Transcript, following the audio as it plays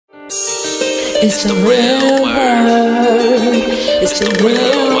It's the real word. It's the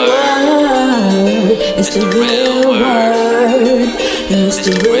real word. It's the real word. It's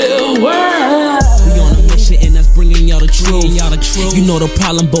the real word. We on a mission and that's bringing y'all the truth. You know the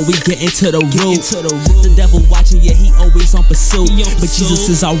problem, but we get into the root. The devil watching, yeah, he always on pursuit. But Jesus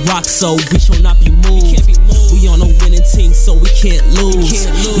is our rock, so we shall not be moved. We on a winning team, so we can't lose.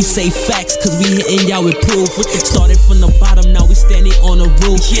 We say facts, cause we hitting y'all with proof. Started from the bottom, now we standing on the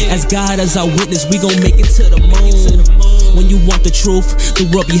roof. As God as our witness, we gon' make it to the moon. When you want the truth, the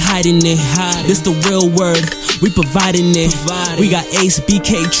world be hiding it. This the real word, we providing it. We got Ace,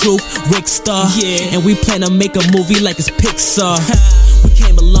 BK, Truth, Rick Star, and we plan to make a movie like it's Pixar. We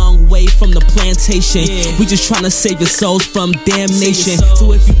came a long way from the plantation. We just tryna save your souls from damnation.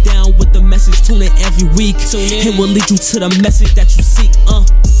 So if you down with the message, tune in every week. It will lead you to the message that you seek.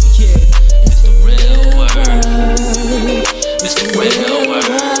 It's the real word. It's the real word.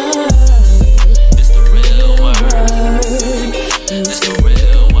 It's the real word. It's the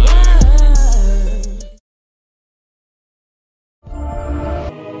real word.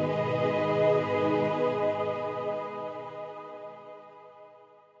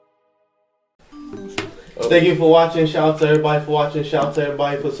 Thank you for watching. Shout out to everybody for watching. Shout out to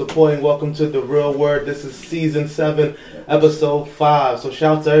everybody for supporting. Welcome to The Real Word. This is season 7, episode 5. So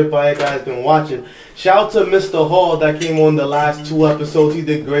shout out to everybody that has been watching. Shout out to Mr. Hall that came on the last 2 episodes. He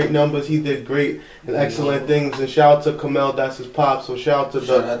did great numbers. He did great and excellent things. And shout out to Kamel, that's his pop. So shout out to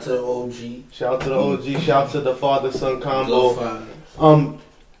the OG. Shout out to the OG. Shout out to the father-son combo.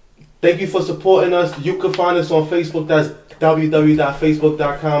 Thank you for supporting us. You can find us on Facebook. That's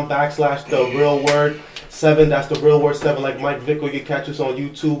www.facebook.com/The Real Word 7. That's The Real Word 7. Like Mike Vick, or you can catch us on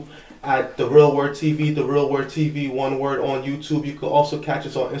YouTube at The Real Word TV. The Real Word TV, one word on YouTube. You can also catch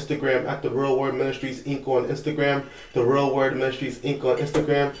us on Instagram at The Real Word Ministries Inc. on Instagram. The Real Word Ministries Inc. on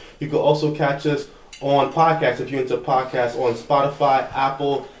Instagram. You can also catch us on podcasts if you're into podcasts on Spotify,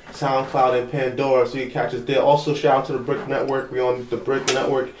 Apple, SoundCloud, and Pandora. So you can catch us there. Also, shout out to the Brick Network. We're on the Brick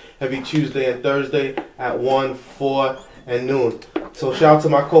Network every Tuesday and Thursday at 1, 4, and noon. So shout out to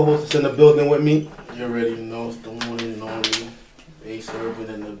my co-host that's in the building with me. You already know it's the one and only Ace Urban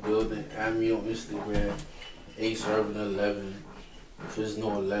in the building. Add me on Instagram, Ace Urban 11. If there's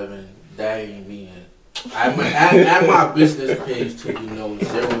no 11, that ain't me. Add my business page to,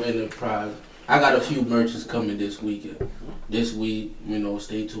 Zero Enterprise. I got a few merchants coming this week. Stay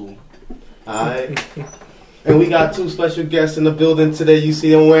tuned. Alright. And we got 2 special guests in the building today. You see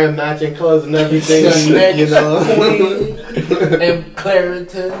them wearing matching colors and everything. And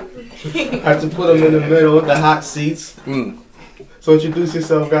Clarington. Had to put them in the middle with the hot seats. So introduce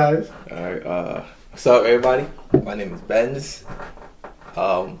yourself, guys. Alright, what's up, everybody? My name is Benz.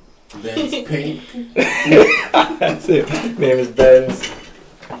 Benz Pink. That's it. Name is Benz.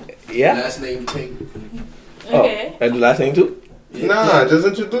 Yeah. Last name Pink. Okay. I do last name too? Yeah. Nah, just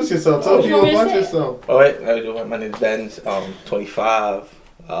introduce yourself. Tell people about yourself. Oh wait, my name is Benz. 25.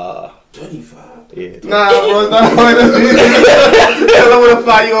 25. Yeah. Nah, bro, I want to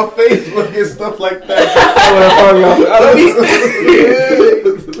find you on Facebook and stuff like that.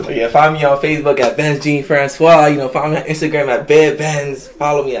 Yeah, find me on Facebook at Benz Jean Francois. Find me on Instagram at Bed Benz.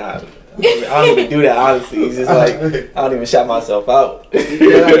 Follow me out. I don't even do that, honestly. It's just like, I don't even shout myself out.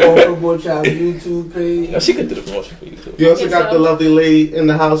 Promote your YouTube page. No, she could do the promotion for you too. You also got the lovely lady in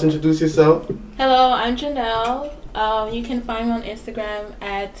the house. Introduce yourself. Hello, I'm Janelle. You can find me on Instagram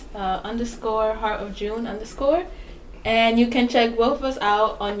at _heartofjune_. And you can check both of us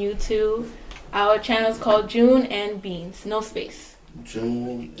out on YouTube. Our channel is called June and Beans. No space.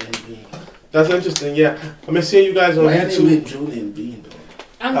 June and Beans. That's interesting, yeah. I've been seeing you guys on YouTube. June and Beans, though?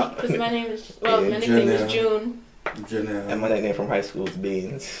 Because my name is, my nickname is June. Janelle. And my nickname from high school is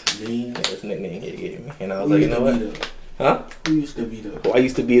Beans. Beans? That's the nickname he gave me. And I was like, you know what? Huh? Who used to beat up? Oh, I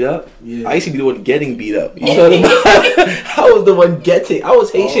used to beat up? Yeah. I used to be the one getting beat up. You know what I mean? I was the one getting. I was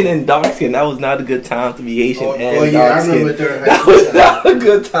Haitian and dark skin. That was not a good time to be Haitian and dark skin. I remember during that was not a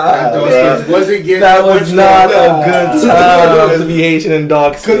good time. That was not a good time to be Haitian and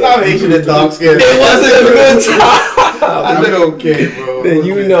dark skin. Because I'm Haitian and dark skin. It wasn't a good time. I did okay, bro. Then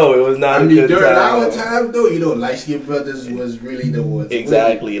it was not a good time. During our time, though, light skinned brothers was really the ones.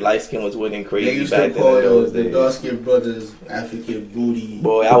 Exactly. Light skin was winning crazy they used back to call then. the dark skinned brothers African booty.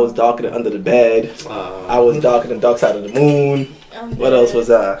 Boy, I was darker than under the bed. I was darker than dark side of the moon. What else was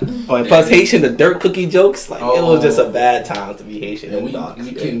Oh, and plus Haitian, the dirt cookie jokes. Like it was just a bad time to be Haitian. And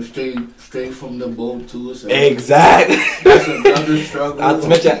we came straight from the boat too. So exactly. That's another struggle. Not to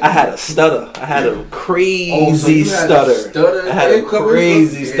mention, I had a stutter. I had a crazy stutter. I had a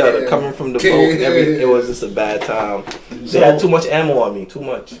crazy stutter coming from the boat. It was just a bad time. They had too much ammo on me. Too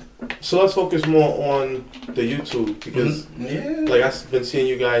much. So let's focus more on the YouTube because, like, I've been seeing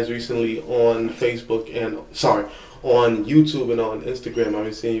you guys recently on Facebook on YouTube and on Instagram. I've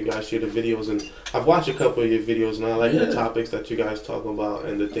been seeing you guys share the videos, and I've watched a couple of your videos, and I like the topics that you guys talk about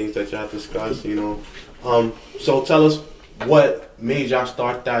and the things that y'all discuss. So tell us what made y'all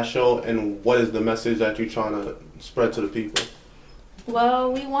start that show, and what is the message that you're trying to spread to the people.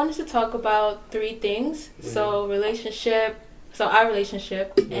 Well, we wanted to talk about 3 things. So our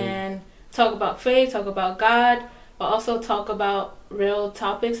relationship, and talk about faith, talk about God, but also talk about real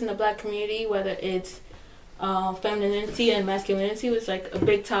topics in the Black community, whether it's femininity and masculinity, was like a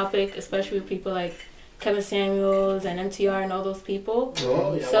big topic, especially with people like Kevin Samuels and MTR and all those people.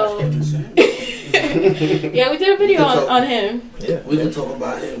 Oh, yeah, so Kevin Samuels. yeah, we did a video on him. Yeah, we can talk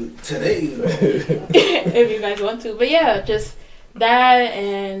about him today. If you guys want to. But yeah, just that,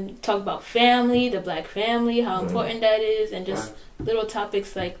 and talk about family, the Black family, how important that is, and just little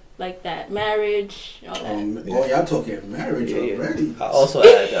topics like that, marriage, all that. Y'all talking marriage already. I also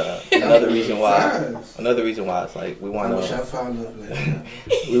add another reason why it's like we want to. I found out like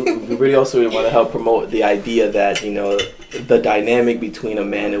we really also want to help promote the idea that the dynamic between a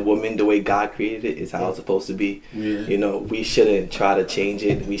man and woman, the way God created it, is how it's supposed to be. Yeah. We shouldn't try to change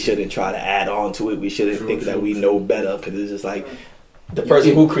it. We shouldn't try to add on to it. We shouldn't think that we know better, because it's just like, the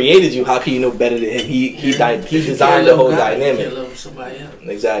person who created you, how can you know better than him? He designed the whole dynamic. You can't love somebody else.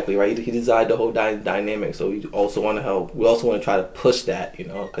 Exactly, right? He designed the whole dynamic. So we also want to help. We also want to try to push that,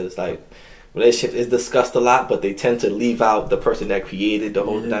 because it's like, relationship is discussed a lot, but they tend to leave out the person that created the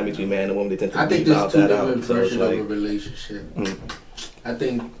whole dynamic between man and woman. They tend to leave out that out. I think there's 2 different versions of a relationship. I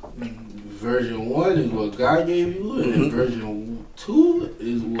think version 1 is what God gave you, and then version 2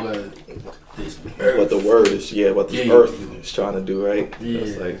 is what this earth. What the word is, what the earth is trying to do, right?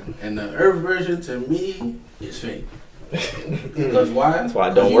 Yeah. And the earth version to me is fake. Because why? That's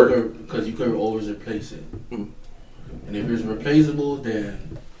why it don't work. Because you could always replace it. And if it's replaceable,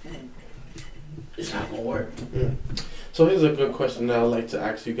 then it's not gonna work. So here's a good question that I'd like to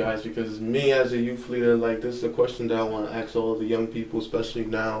ask you guys, because me as a youth leader, like, this is a question that I want to ask all the young people, especially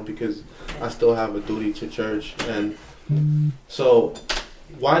now, because I still have a duty to church. And so,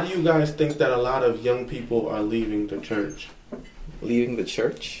 why do you guys think that a lot of young people are leaving the church? Leaving the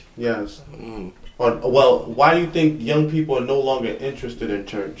church? Yes. Well, why do you think young people are no longer interested in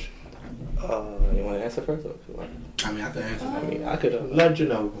church? You want to answer first? I mean, I can answer. I could. Let you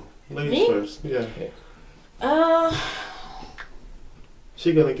know. Ladies first. Yeah.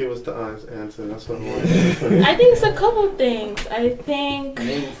 She gonna give us the honest answer. That's what I want. I think it's a couple things. I think.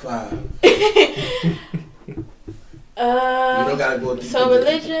 Name 5. You don't gotta go. So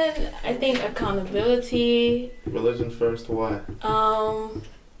religion, I think accountability. Religion first. Why?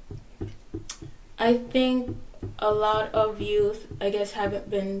 I think a lot of youth, I guess, haven't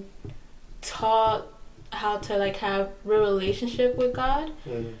been taught how to have real relationship with God.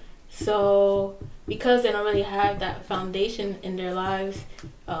 So because they don't really have that foundation in their lives,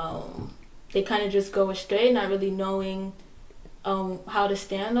 they kind of just go astray, not really knowing how to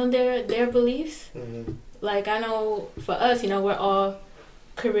stand on their beliefs. Like, I know for us, we're all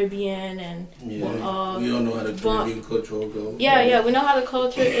Caribbean, and we all know how the Caribbean culture goes. Yeah, we know how the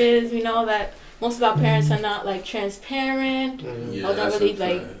culture is. We know that most of our parents are not transparent, or don't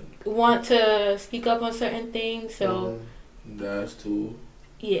really want to speak up on certain things. So that's 2.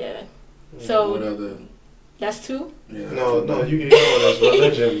 Yeah. So what other? That's 2. Yeah. No, you can go on as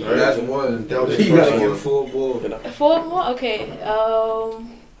religion, right? That's 1. That was you gotta get 4 more. 4 more? Okay.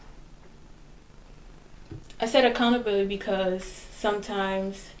 I said accountability because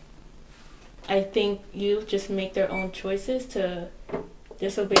sometimes I think youth just make their own choices to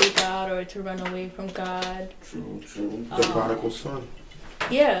disobey God or to run away from God. True. The prodigal son.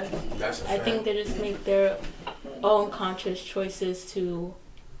 Yeah. That's a fact. I think they just make their own conscious choices to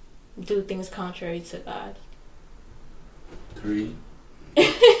do things contrary to God. 3.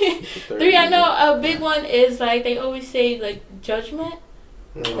 3, I know a big one is they always say judgment.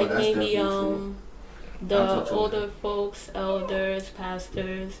 Maybe the older folks, elders,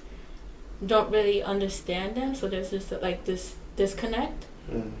 pastors don't really understand them, so there's just this disconnect.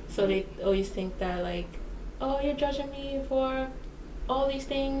 So they always think that oh, you're judging me for all these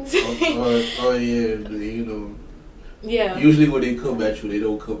things. Yeah. Yeah. Usually when they come at you, they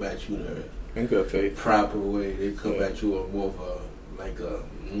don't come at you In good faith. proper way. They come at you in more of a like a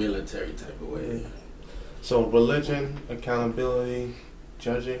military type of way. So religion, accountability,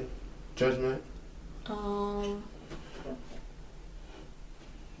 judgment.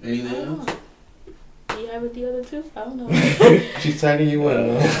 Anything else? Do you have with the other two? I don't know. She's tagging you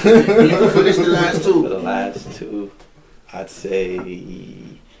in. You can finish the last For two. the last two, I'd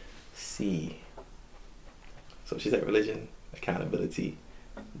say C. So she said religion, accountability,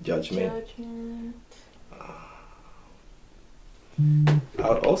 judgment. I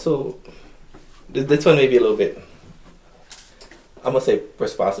would also, this one may be a little bit, I'm going to say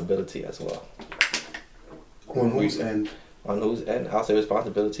responsibility as well. On whose end? On whose end? I'll say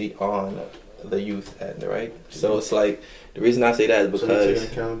responsibility on the youth end, right? So it's like, the reason I say that is So you're because...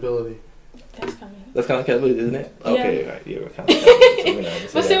 taking accountability. That's kind of. That's kind of accountability, isn't it? Yeah. Okay, right. Yeah, we're kind of accountability.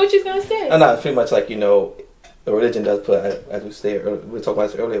 But say what you're gonna say. No, pretty much like, the religion does put, as we said, we talked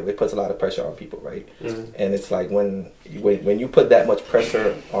about this earlier, it puts a lot of pressure on people, right? Mm-hmm. And it's like when you put that much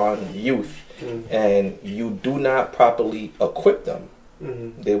pressure on youth and you do not properly equip them,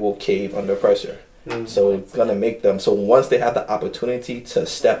 they will cave under pressure. So it's gonna make them. So once they have the opportunity to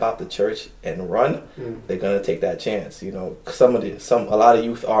step out the church and run, they're gonna take that chance. A lot of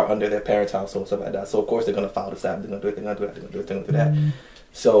youth are under their parents' household, stuff like that. So of course they're gonna follow the Sabbath. They're gonna do it. They're gonna do it. They're gonna do it. They're gonna do that.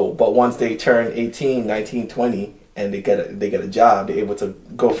 So, but once they turn 18, 19, 20, and they get a job, they're able to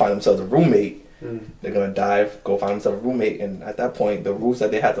go find themselves a roommate. They're gonna go find themselves a roommate, and at that point, the rules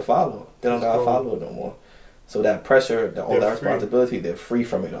that they had to follow, they don't gotta follow it no more. So that pressure, all that responsibility, they're free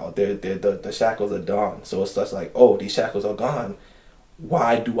from it all. The shackles are gone. So it's just like, oh, these shackles are gone.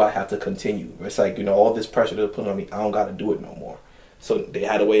 Why do I have to continue? It's like, all this pressure they're putting on me, I don't got to do it no more. So they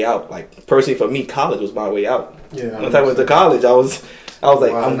had a way out. Like, personally for me, college was my way out. Yeah. Once I went to college, I was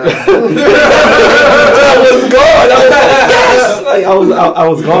like, wow, I'm good. I was gone. I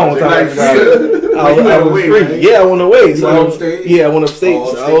was gone. I was free. Right? Yeah, I went away. So I went upstate.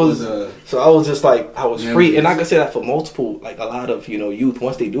 So I was just like, I was free. And I can say that for multiple, like a lot of, youth,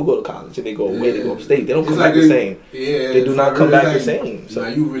 once they do go to college and they go away, they go upstate, they don't come back the same. Yeah. They do not come back the same. So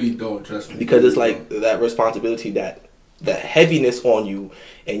you really don't, trust me. Because it's like that responsibility, that heaviness on you,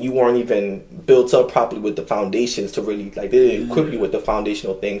 and you weren't even built up properly with the foundations to really, like, they didn't equip you with the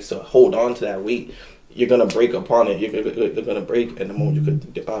foundational things to hold on to that weight. You're going to break upon it. You're going to break, and the moment you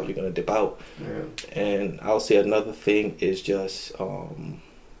could dip out, you're going to dip out. Yeah. And I'll say another thing is just,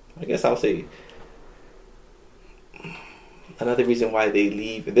 I guess I'll say another reason why they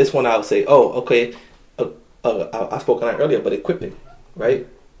leave. This one I'll say, I spoke on that earlier, but equipping, right?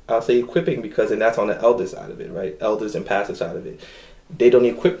 I'll say equipping and that's on the elder side of it, right? Elders and pastor side of it. They don't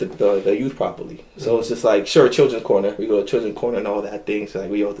equip the youth properly. So it's just like, sure, children's corner. We go to children's corner and all that thing. So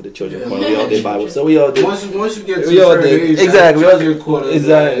like we all did the children's corner. We all did Bible. So we all did. Once you get to a certain age, exactly. Children's corner.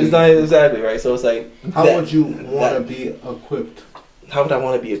 Exactly right. So it's like, how would you want to be equipped? How would I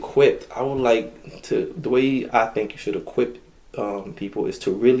want to be equipped? I would like to. The way I think you should equip people is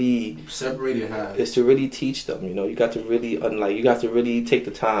to really separate it high. Is to really teach them. You got to really you got to really take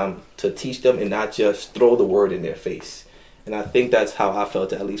the time to teach them and not just throw the word in their face. And I think that's how I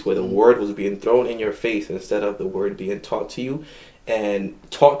felt, at least, where the word was being thrown in your face instead of the word being taught to you, and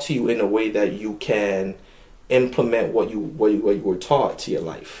taught to you in a way that you can implement what you were taught to your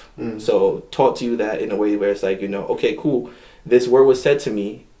life. So taught to you that in a way where it's like, okay, cool, this word was said to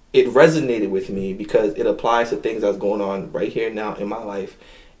me, it resonated with me because it applies to things that's going on right here now in my life,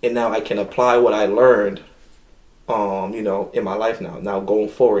 and now I can apply what I learned in my life now. Now going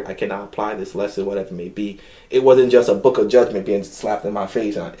forward, I can now apply this lesson, whatever it may be. It wasn't just a book of judgment being slapped in my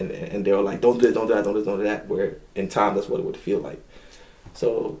face, and they were like, don't do this, don't do that, don't do this, don't do that. Where in time, that's what it would feel like.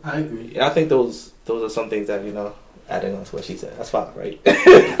 So I agree. Yeah, I think those are some things that adding on to what she said. That's 5, right?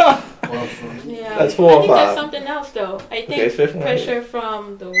 Yeah, that's 4 or 5. There's something else though. I think pressure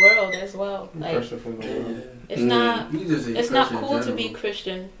from the world as well. Like, pressure from the world. It's not cool to be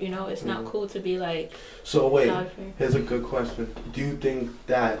Christian. It's not cool to be like. So wait, here's a good question. Do you think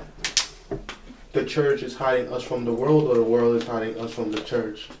that the church is hiding us from the world, or the world is hiding us from the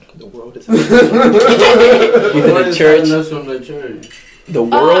church? The world is hiding us from the church. The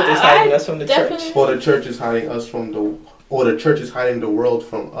world is hiding us from the church, or the church is hiding us from the church is hiding the world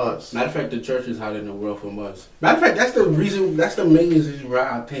from us. Matter of fact, the church is hiding the world from us. Matter of fact, that's the reason. That's the main reason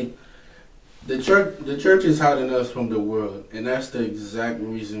why I think the church is hiding us from the world, and that's the exact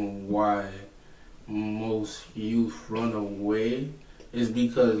reason why most youth run away. Is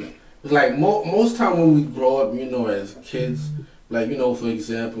because it's like most time when we grow up, as kids, like for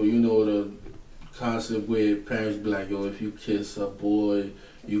example, the concept where parents be like, yo, if you kiss a boy,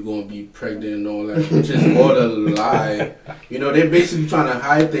 you gonna be pregnant and all that, which is all a lie. You know, they're basically trying to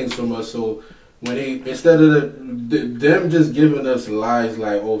hide things from us. So when they, instead of them just giving us lies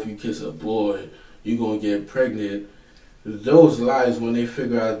like, oh, if you kiss a boy, you gonna get pregnant, those lies, when they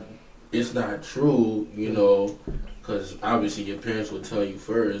figure out it's not true, you know, because obviously your parents will tell you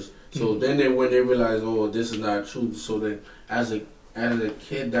first. So then when they realize, oh, this is not true, so then as a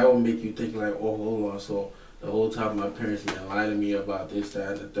kid, that would make you think like, oh, hold on, so the whole time my parents been lying to me about this,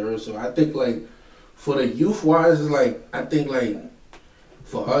 that, and the third. So I think like for the youth wise, it's like, I think like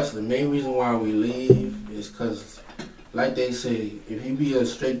for us, the main reason why we leave is because, like they say, if you be a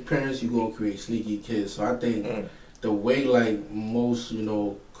straight parent, you're gonna create sneaky kids. So I think the way like most, you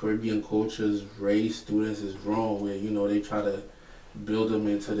know, Caribbean cultures raise students is wrong, where, you know, they try to build them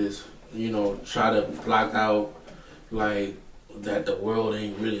into this, you know, try to block out like that the world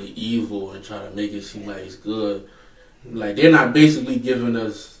ain't really evil and try to make it seem like it's good. Like, they're not basically giving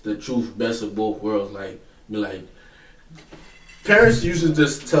us the truth, best of both worlds. Like parents usually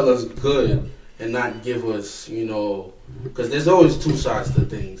just tell us good and not give us, you know, because there's always two sides to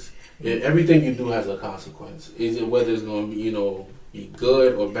things. Everything you do has a consequence. Is it whether it's going to be, you know, be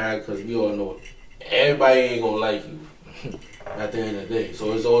good or bad, because we all know everybody ain't going to like you at the end of the day.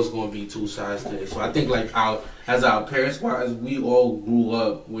 So it's always going to be two sides to it. So I think like as our parents wise, we all grew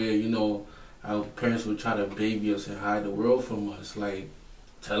up where, you know, our parents would try to baby us and hide the world from us, like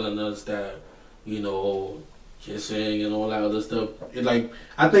telling us that, you know, kissing and all that other stuff. It, like,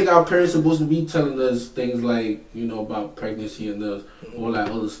 I think our parents are supposed to be telling us things like, you know, about pregnancy and all that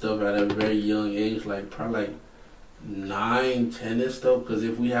other stuff at a very young age, like probably like 9, 10 and stuff. Because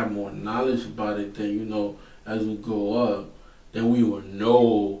if we have more knowledge about it, then, you know, as we grow up, then we will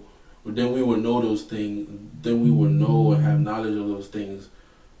know those things. Then we will know and have knowledge of those things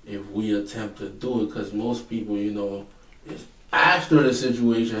if we attempt to do it. Because most people, you know, after the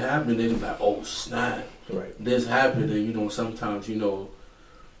situation happened, they're like, oh snap, right, this happened. And, you know, sometimes, you know,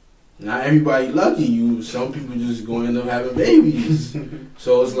 not everybody lucky. Some people just going to end up having babies.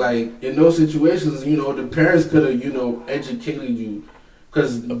 So it's like, in those situations, you know, the parents could have, you know, educated you.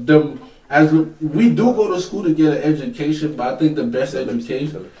 Because we do go to school to get an education, but I think the best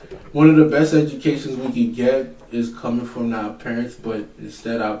education, one of the best educations we can get is coming from our parents, but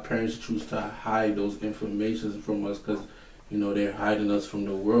instead our parents choose to hide those information from us because, you know, they're hiding us from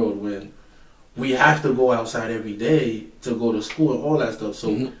the world when we have to go outside every day to go to school and all that stuff.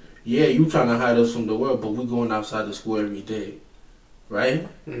 So, yeah, you trying to hide us from the world, but we're going outside to school every day, right?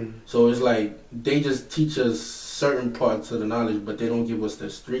 So it's like they just teach us certain parts of the knowledge, but they don't give us the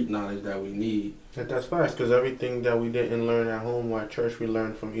street knowledge that we need. That's fast, because everything that we didn't learn at home or at church, we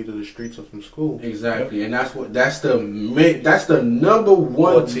learned from either the streets or from school. Exactly, and that's the number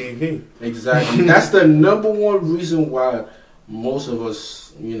one. Or TV. Exactly, that's the number one reason why most of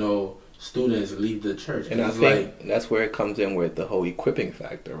us, you know, students leave the church. And I think that's where it comes in with the whole equipping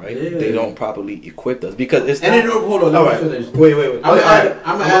factor, right? Yeah. They don't properly equip us because it's. And then hold on, let me finish. Wait. I'm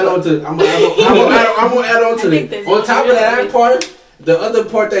gonna add on to. I'm gonna add on to it. On top of that part, the other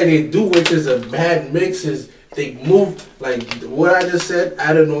part that they do, which is a bad mix, is they move like what I just said,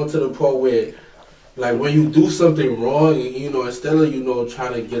 added on to the part where, like, when you do something wrong, you know, instead of, you know,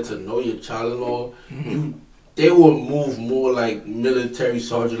 trying to get to know your child and all, they will move more like military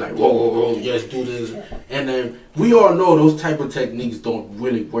soldiers, like, whoa, yes, do this. And then we all know those type of techniques don't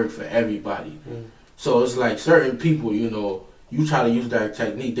really work for everybody. So it's like certain people, you know, you try to use that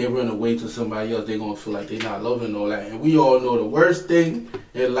technique, they run away to somebody else, they're going to feel like they're not loving all that. And we all know the worst thing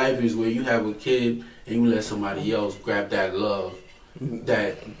in life is where you have a kid and you let somebody else grab that love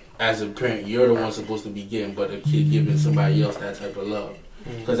that, as a parent, you're the one supposed to be getting, but a kid giving somebody else that type of love.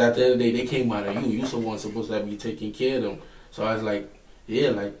 Because at the end of the day, they came out of you. You're the one supposed to be taking care of them. So I was like,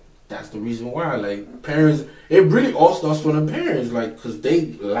 yeah, like, that's the reason why. Like, parents, it really all starts from the parents, like, because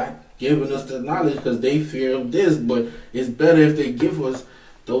they lack giving us the knowledge because they fear of this. But it's better if they give us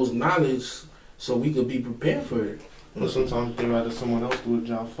those knowledge so we could be prepared for it. But sometimes they rather someone else do the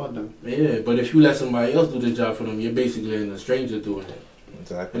job for them. Yeah, but if you let somebody else do the job for them, you're basically letting a stranger doing it.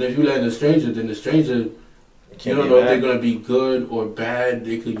 Exactly. And if you let a stranger, then the stranger, you don't know if they're going to be good or bad.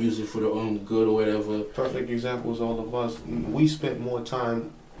 They could use it for their own good or whatever. Perfect example is all of us. We spent more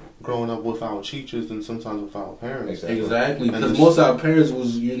time growing up with our teachers than sometimes with our parents. Exactly. Because most of our parents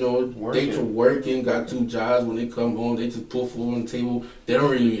was, you know, they were working, got 2 jobs. When they come home, they just put food on the table. They don't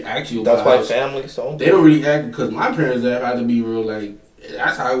really ask you about That's why family so. They don't really act, because my parents had to be real, like,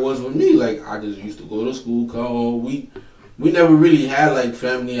 that's how it was with me. Like, I just used to go to school, come home. We never really had, like,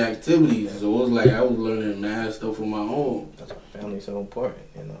 family activities. So it was like I was learning mad stuff on my own. That's why family's so important,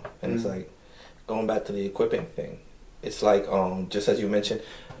 you know. And it's like, going back to the equipping thing, it's like just as you mentioned,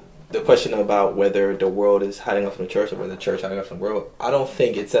 the question about whether the world is hiding us from the church or whether the church is hiding us from the world. I don't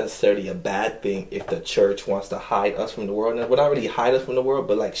think it's necessarily a bad thing if the church wants to hide us from the world. And it would not really hide us from the world,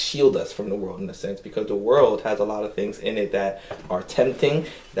 but like shield us from the world in a sense, because the world has a lot of things in it that are tempting,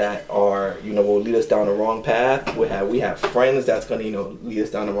 that are, will lead us down the wrong path. We have friends that's going to, lead us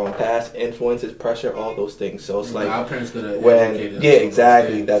down the wrong path, influences, pressure, all those things. So it's like our parents could have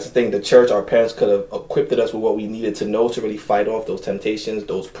exactly. That's the thing. The church, our parents could have equipped us with what we needed to know to really fight off those temptations,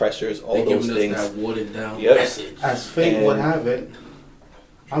 those pressures, all those things. That watered down message. As fate would have it,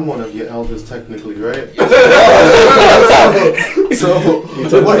 I'm one of your elders technically, right? So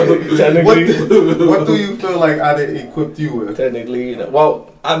what do you feel like I didn't equip you with? Technically,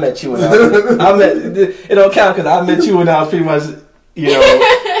 well, I met you when it don't count because I met you when I was pretty much, 20,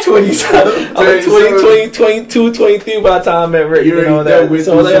 I was 22, 23 by the time I met Rick.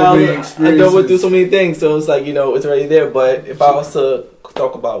 So I dealt with so many things. So it's like, it's already there. But if I was to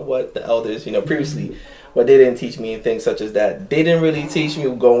talk about what the elders, previously, what they didn't teach me and things such as that, they didn't really teach me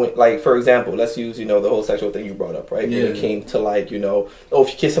going, like, for example, let's use, the whole sexual thing you brought up, right? Yeah. When it came to, like, if you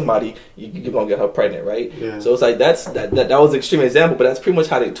kiss somebody, you're going to get her pregnant, right? Yeah. So it's like, that was an extreme example, but that's pretty much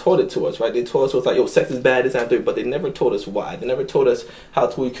how they taught it to us, right? They taught us, it's like, sex is bad, it's not good, but they never told us why. They never told us how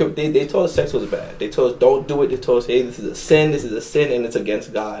to equip. They told us sex was bad. They told us don't do it. They told us, hey, this is a sin, and it's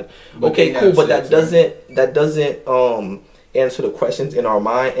against God. But okay, cool, but that doesn't answer the questions in our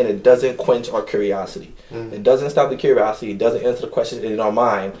mind, and it doesn't quench our curiosity. It doesn't stop the curiosity. It doesn't answer the questions in our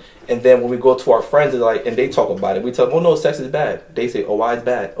mind. And then when we go to our friends and they talk about it, we tell them, oh no, sex is bad. They say, oh, why is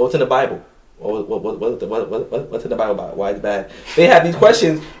bad? Oh, it's in the Bible. Oh, what's in the Bible about it? Why is it bad? They have these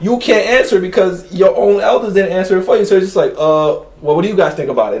questions you can't answer because your own elders didn't answer it for you. So it's just like, well, what do you guys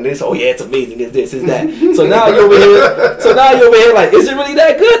think about it? And they say, oh yeah, it's amazing, it's this, it's that. So now you're over here like, is it really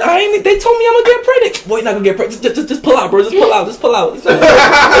that good? They told me I'm gonna get pregnant. Boy, you're not gonna get pregnant. Just pull out, bro. Just pull out. It's okay.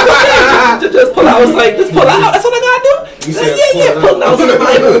 Just pull out. It's like, just pull out. That's what I gotta do. Pulling out in the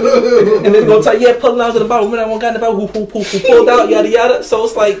Bible. And then they're gonna tell you, pulling out in the Bible. Remember that one guy in the Bible who pulled out, yada yada. So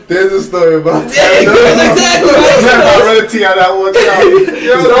it's like, there's a story about that. Exactly. Right? I read to you that one time.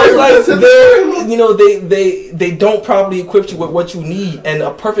 So it's like they don't properly equip you with what you need. And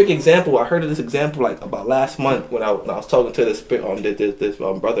a perfect example, I heard of this example like about last month when I was talking to this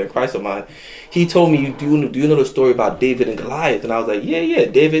brother in Christ of mine. He told me, do you know the story about David and Goliath? And I was like, yeah.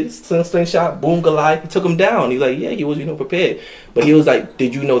 David slingshot, boom, Goliath. He took him down. He's like, yeah, he was prepared. But he was like,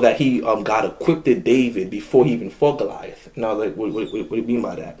 did you know that he God equipped David before he even fought Goliath? And I was like, what do you mean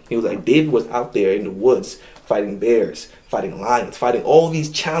by that? He was like, David was out there in the woods fighting bears, fighting lions, fighting all these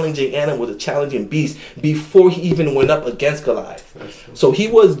challenging animals, the challenging beasts before he even went up against Goliath. So he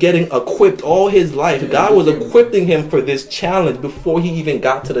was getting equipped all his life. God was equipping him for this challenge before he even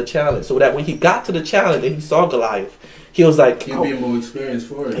got to the challenge. So that when he got to the challenge and he saw Goliath, he was like, he'll be more experienced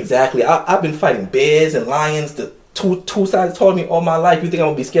for it. Exactly. I've been fighting bears and lions. The two sides taught me all my life. You think I'm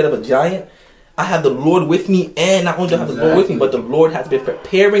going to be scared of a giant? I have the Lord with me, and not only do I have the Lord with me, but the Lord has been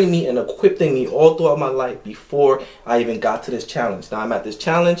preparing me and equipping me all throughout my life before I even got to this challenge. Now I'm at this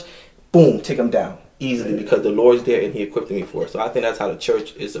challenge, boom, take him down easily because the Lord's there and he equipped me for it. So I think that's how the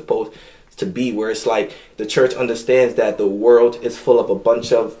church is supposed to be, where it's like the church understands that the world is full of a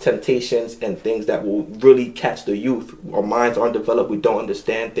bunch of temptations and things that will really catch the youth. Our minds aren't developed, we don't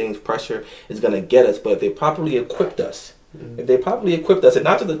understand things, pressure is going to get us, but if they properly equipped us, and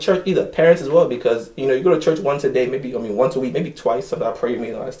not just the church either, parents as well, because you go to church once a day, once a week, maybe twice. Sometimes I pray with me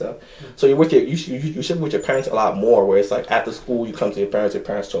and all that stuff. So you should be with your parents a lot more. Where it's like after school, you come to your parents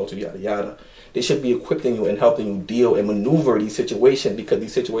talk to you, yada yada. They should be equipping you and helping you deal and maneuver these situations because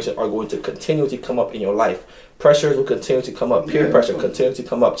these situations are going to continually come up in your life. Pressures will continue to come up. Peer pressure continues to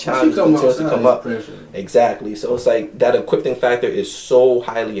come up. Challenges continue to come up. Exactly. So it's like that equipping factor is so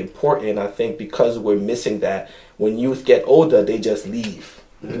highly important. I think because we're missing that. When youth get older, they just leave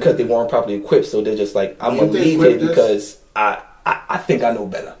because they weren't properly equipped. So they're just like, I'm going to leave it because I think I know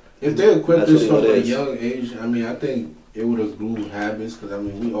better. If they equipped us from a young age, I think it would have grew habits because,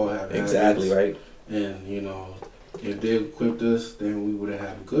 we all have habits. Exactly, right. And, if they equipped us, then we would have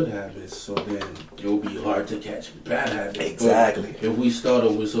had good habits. So then it would be hard to catch bad habits. Exactly. But if we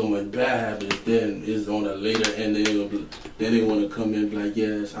started with so much bad habits, then it's on a later end. Then they want to come in and be like,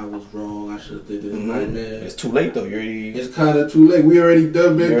 yes, I was wrong. I should have did this. Like, man, it's too late though. It's kind of too late. We already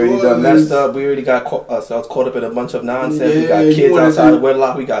done messed up. We already got ourselves caught up in a bunch of nonsense. We got kids outside of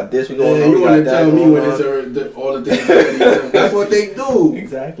wedlock. We got this. We going on. You want to tell me when it's all the things that's what they do.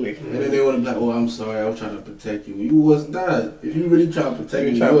 Exactly. And then they want to be like, oh, I'm sorry. I was trying to protect you. You was not. If you really try to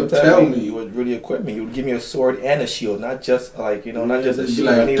protect me, you would tell me. You would really equip me. You would give me a sword and a shield, not just not just a shield.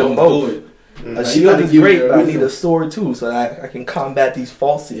 Like, I need them both. A shield is great, but I need a sword too, so I can combat these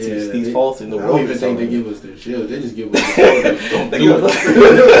falsities, false in the world. I don't even think they give us the shield. They just give us the sword. Don't do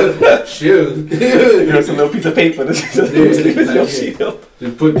it. Shield. Give us a little piece of paper. Just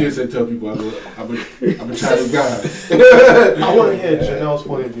put this and tell people I'm a child of God. I want to hear Janelle's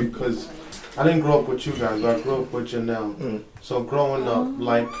point of view because I didn't grow up with you guys. I grew up with Janelle. So growing up,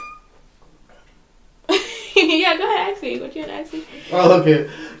 like. Yeah, go ahead, ask me. What you gonna ask me? Oh, okay.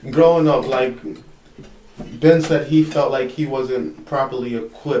 Growing up, like Ben said, he felt like he wasn't properly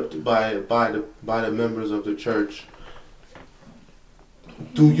equipped by the members of the church.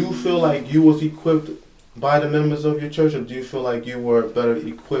 Do you feel like you was equipped by the members of your church, or do you feel like you were better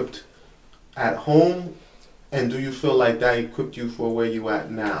equipped at home? And do you feel like that equipped you for where you at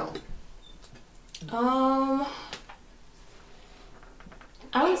now? I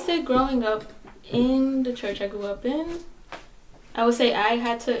would say growing up in the church I grew up in, I would say I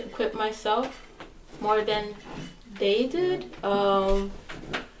had to equip myself more than they did. Like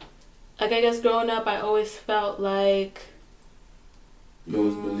I guess growing up, I always felt like you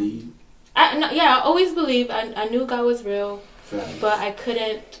always believe. I always believed. I knew God was real, Facts. but I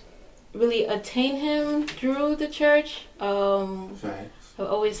couldn't really attain Him through the church. Facts. I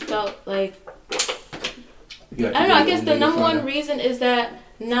always felt like I don't know. I guess the number one reason is that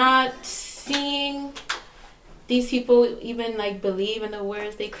not seeing these people even like believe in the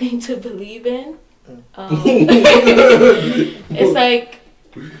words they claim to believe in. It's like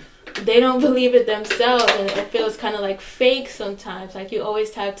they don't believe it themselves, and it feels kind of like fake sometimes. Like you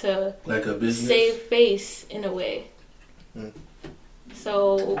always have to like a business save face in a way.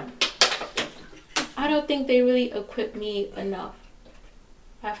 So I don't think they really equipped me enough.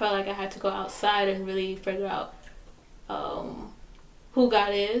 I felt like I had to go outside and really figure out who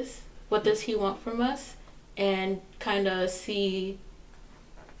God is, what does He want from us, and kind of see,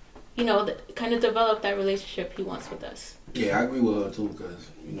 kind of develop that relationship He wants with us. Yeah, I agree with her too, because,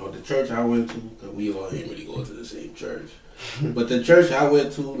 the church I went to, cause we all didn't really go to the same church. But the church I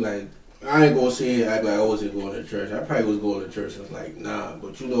went to, like, I ain't gonna say act like I wasn't going to church. I probably was going to church and was like, nah.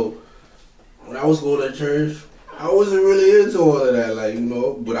 But, when I was going to church, I wasn't really into all of that,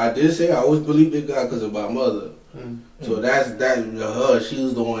 but I did say I always believed in God because of my mother. So her, she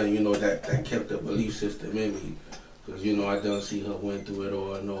was the one, that kept the belief system in me. Because, I done see her went through it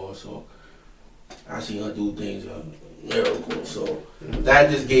all and all, so I see her do things, miracles. So that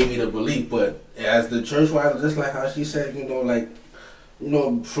just gave me the belief. But as the church wife, just like how she said,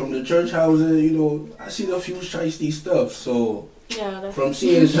 from the church houses, I seen a few shiesty stuff, so... Yeah, from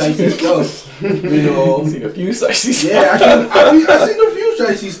seeing shiesty stuff, seen a few shiesty stuff. Yeah, I seen a few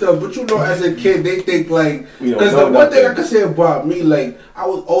shiesty stuff, but as a kid, they think like, because the one thing I can say about me, like, I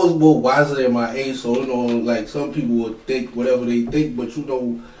was always more wiser than my age, so like some people would think whatever they think, but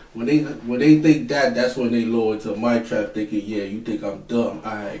when they think that's when they lower into my trap, thinking, yeah, you think I'm dumb,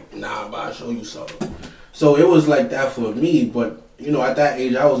 nah, but I'll show you something. So it was like that for me, but at that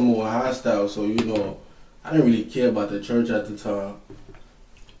age, I was more hostile, so I didn't really care about the church at the time.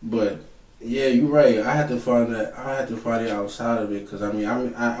 But yeah, you're right. I had to find it outside of it, because at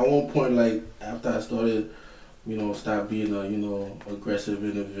one point, like after I started, stop being a aggressive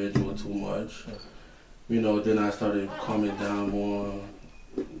individual too much. Then I started calming down more,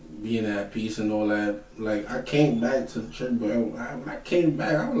 being at peace and all that. Like I came back to the church, but when I came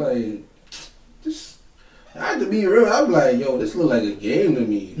back, I was like, I had to be real. I was like, yo, this look like a game to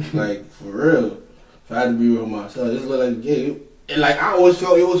me, like for real. I had to be real with myself. This looked like a game. And like I always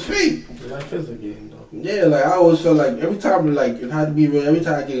felt it was fake. Life is a game though. Yeah, like I always felt like every time it had to be real, every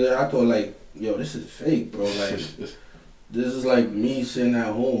time I get it, I thought like, yo, this is fake, bro. Like this is like me sitting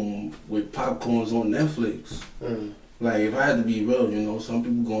at home with popcorns on Netflix. Like if I had to be real, some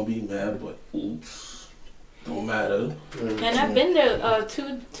people gonna be mad, but oops. Don't matter. And I've been there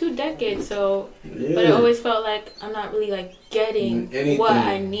 2 decades, so but I always felt like I'm not really like getting what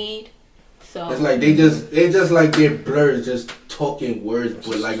I need. So it's like they just like they're blurred, just talking words,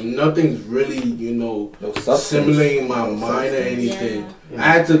 but like nothing's really, simulating my mind or anything. Yeah. I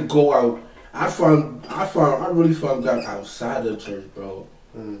had to go out. I really found God outside of church, bro.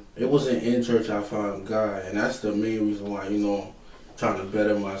 It wasn't in church I found God, and that's the main reason why, trying to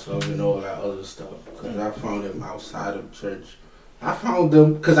better myself and all that other stuff. Because I found Him outside of church. I found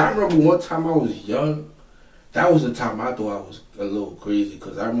them, because I remember one time I was young. That was the time I thought I was a little crazy,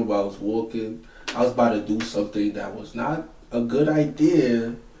 because I remember I was walking. I was about to do something that was not a good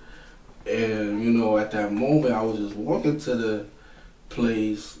idea. And, at that moment, I was just walking to the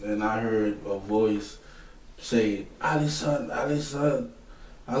place, and I heard a voice say, Ali son.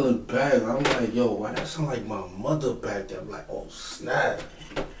 I look back, I'm like, yo, why that sound like my mother back there? I'm like, oh, snap.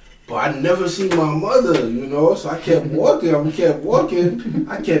 But I never seen my mother, you know, so I kept walking.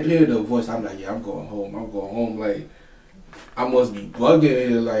 I kept hearing the voice. I'm like, yeah, I'm going home. Like, I must be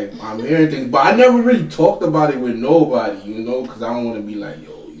bugging, like, I'm hearing things. But I never really talked about it with nobody, you know, because I don't want to be like,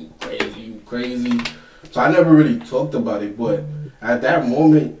 yo, you crazy. So I never really talked about it. But at that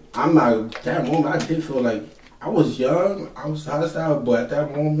moment, I did feel like, I was young, I was hostile, but at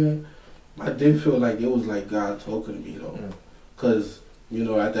that moment, I did feel like it was like God talking to me, though. Because, you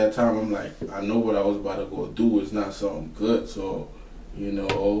know, at that time, I'm like, I know what I was about to go do is not something good. So, you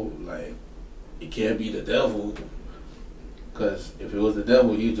know, like, it can't be the devil. Because if it was the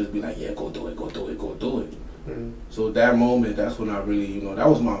devil, he'd just be like, yeah, go do it. Mm-hmm. So that moment, that's when I really, you know, that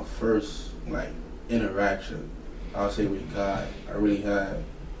was my first, like, interaction, I'll say, with God. I really had.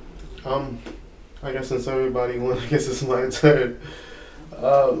 I guess since everybody won, I guess it's my turn.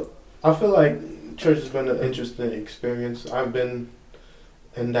 I feel like church has been an interesting experience. I've been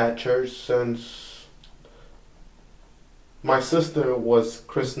in that church since my sister was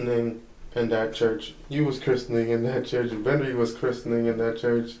christening in that church. You was christening in that church. Benry was christening in that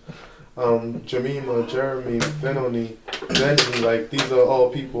church. Jemima, Jeremy, Benoni, Benji, like, these are all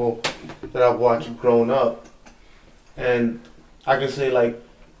people that I've watched grown up. And I can say, like,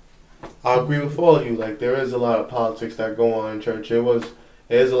 I agree with all of you. Like, there is a lot of politics that go on in church.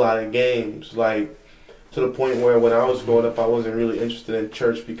 There's a lot of games, like, to the point where when I was growing up, I wasn't really interested in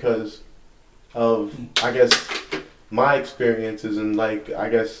church because of, I guess, my experiences and, like, I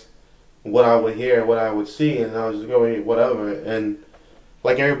guess, what I would hear, what I would see, and I was just going, whatever. And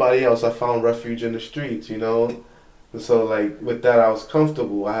like everybody else, I found refuge in the streets, you know? And so, like, with that, I was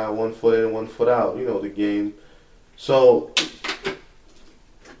comfortable. I had 1 foot in, 1 foot out, you know, the game. So,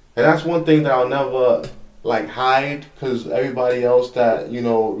 and that's one thing that I'll never, like, hide, because everybody else that, you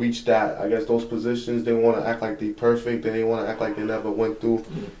know, reached that, I guess, those positions, they want to act like they're perfect, and they want to act like they never went through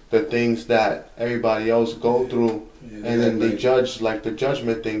the things that everybody else go through. And then they judge, like, the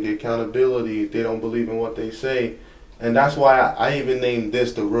judgment thing, the accountability, they don't believe in what they say. And that's why I even named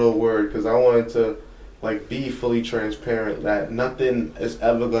this The Real Word, because I wanted to, like, be fully transparent that nothing is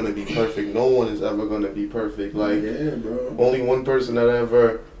ever going to be perfect. No one is ever going to be perfect. Like, only one person that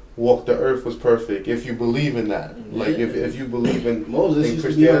ever walked the earth was perfect, if you believe in that. Like, if you believe in Moses in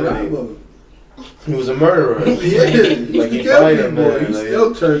Christianity. He was a murderer. Like, he died him, man. He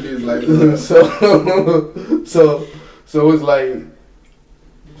still turned his life. So it's like,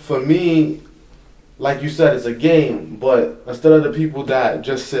 for me, like you said, it's a game. But instead of the people that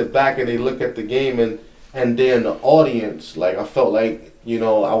just sit back and they look at the game and they're in the audience, like, I felt like, you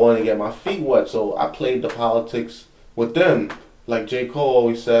know, I wanted to get my feet wet. So I played the politics with them. Like J. Cole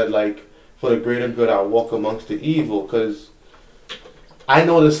always said, like, for the greater good, I walk amongst the evil. Because I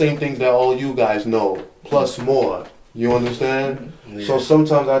know the same things that all you guys know, plus more. You understand? Yeah. So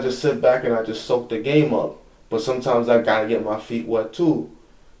sometimes I just sit back and I just soak the game up. But sometimes I gotta get my feet wet too.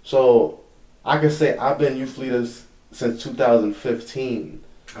 So I can say I've been youth leader since 2015.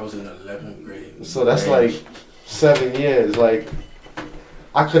 I was in 11th grade. So that's like 7 years. Like,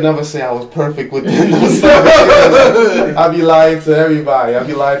 I could never say I was perfect within those 7 years. I'd be lying to everybody. I'd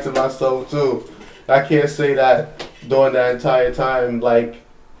be lying to myself too. I can't say that during that entire time, like,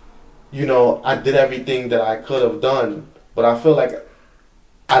 you know, I did everything that I could have done. But I feel like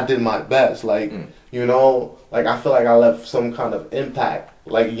I did my best. Like, you know, like, I feel like I left some kind of impact.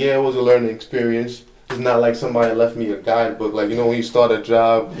 Like, yeah, it was a learning experience. It's not like somebody left me a guidebook. Like, you know, when you start a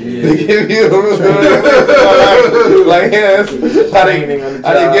job, they give you like, yes, I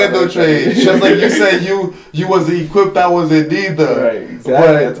didn't get no trade. Just like you said, you wasn't equipped, I wasn't either. Right, exactly.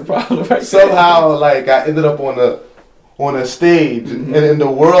 But that's a problem right somehow, like, I ended up on a stage, and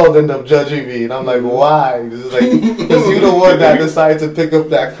the world ended up judging me, and I'm like, why? It's like, because you're the one that decided to pick up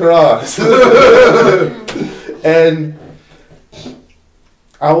that cross. And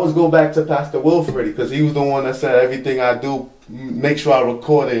I always go back to Pastor Wilfred, because he was the one that said everything I do, make sure I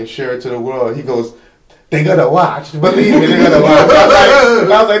record it and share it to the world. He goes, they're gonna watch. Believe me, they're gonna watch. I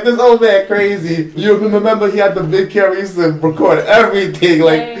was like, this old man crazy. You remember he had the big carries to record everything.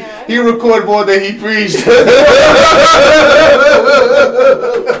 Like, he recorded more than he preached. So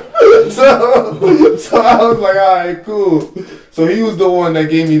I was like, all right, cool. So he was the one that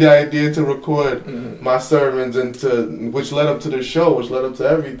gave me the idea to record my sermons, and which led up to the show, which led up to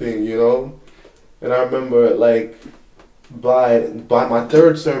everything, you know. And I remember, like, by my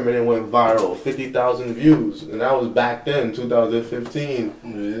third sermon, it went viral, 50,000 views, and that was back then, 2015.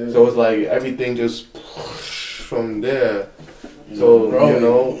 Yeah. So it's like everything just from there. So you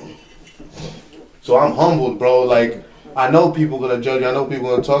know, so I'm humbled, bro. Like, I know people gonna judge me. I know people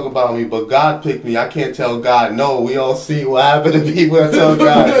gonna talk about me, but God picked me. I can't tell God no. We all see what happened to people that tell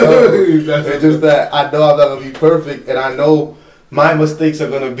God no. It's just that I know I'm not gonna be perfect, and I know my mistakes are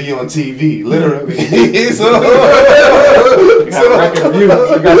gonna be on TV, literally. So I got you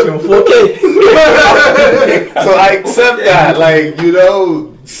on 4K. So I accept that. Like,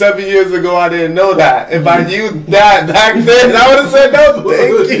 7 years ago I didn't know that. If I knew that back then, I would have said no,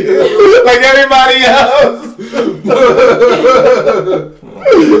 thank you, like everybody else.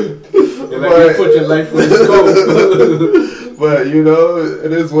 Like you put your life in scope. But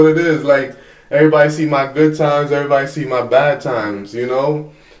it is what it is. Like, everybody see my good times, everybody see my bad times.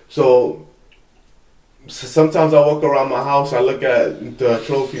 So sometimes I walk around my house, I look at the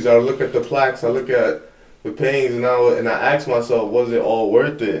trophies, I look at the plaques, I look at the pains, and I ask myself, was it all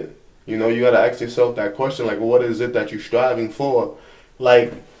worth it? You gotta ask yourself that question, like, what is it that you're striving for?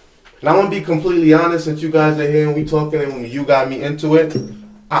 Like, and I want to be completely honest, since you guys are here and we talking and you got me into it,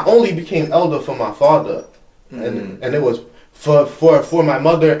 I only became elder for my father. And it was for my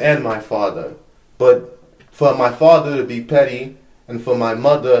mother and my father. But for my father to be petty and for my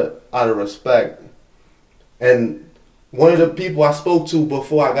mother out of respect. And one of the people I spoke to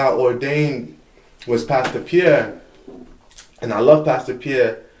before I got ordained was Pastor Pierre. And I love Pastor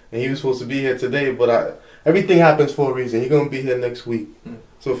Pierre. And he was supposed to be here today, but everything happens for a reason. He's going to be here next week.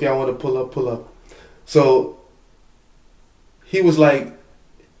 So if y'all want to pull up, pull up. So he was like,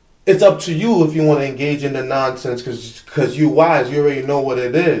 it's up to you if you want to engage in the nonsense because you're wise. You already know what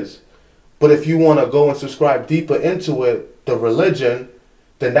it is. But if you want to go and subscribe deeper into it, the religion,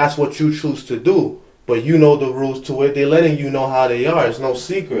 then that's what you choose to do. But you know the rules to it. They're letting you know how they are. It's no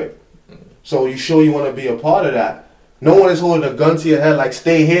secret. So you sure you want to be a part of that? No one is holding a gun to your head like,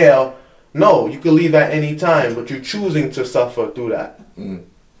 stay here. No, you can leave at any time, but you're choosing to suffer through that.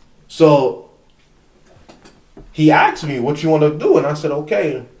 So he asked me, what you want to do? And I said,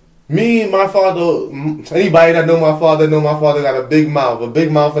 okay. Me, my father, anybody that know my father got a big mouth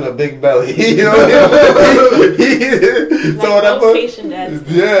and a big belly. You know what I mean? So whatever.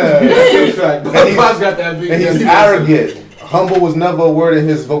 Yeah. And he's arrogant. Humble was never a word in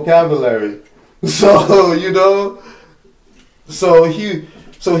his vocabulary. So, So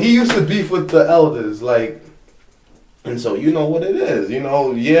he used to beef with the elders, like, and so you know what it is.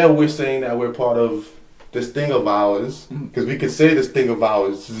 Yeah, we're saying that we're part of this thing of ours, because we could say this thing of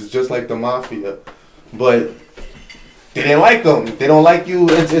ours is just like the mafia, but they didn't like them. They don't like you.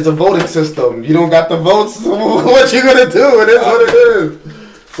 It's a voting system. You don't got the votes. What you gonna do? It is what it is.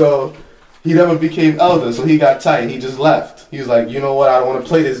 So he never became elder. So he got tight. He just left. He was like, you know what? I don't want to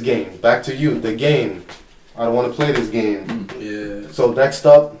play this game. Back to you, the game. I don't want to play this game. Yeah. So next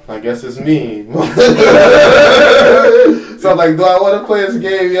up, I guess it's me. So I'm like, do I want to play this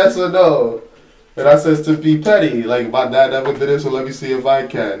game? Yes or no? And I says to be petty, like, my dad never did it, so let me see if I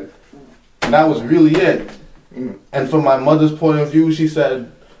can. And that was really it. And from my mother's point of view, she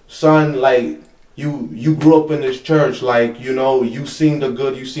said, son, like, you grew up in this church, like, you seen the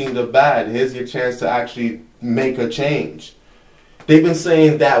good, you seen the bad. Here's your chance to actually make a change. They've been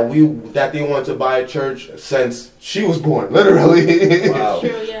saying that they wanted to buy a church since she was born, literally. Wow.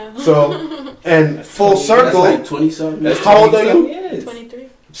 True, yeah. So, and full circle. That's like 20-something. How old are you? 23.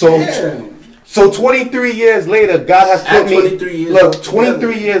 So 23 years later, God has put me. 23 years. Look,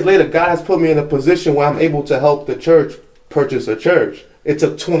 23 years later, God has put me in a position where I'm able to help the church purchase a church. It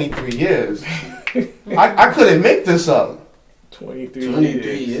took 23 years. I couldn't make this up.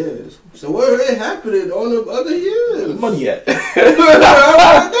 23 years. So what really happened in all the other years? Money yet?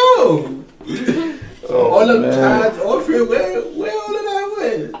 I don't know. All the tithes, offering, where all of that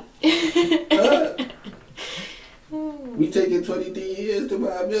went? We taking 23 years to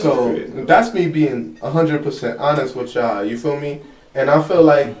buy a building. So that's me being 100% honest with y'all. You feel me? And I feel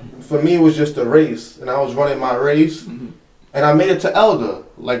like for me it was just a race, and I was running my race, and I made it to elder.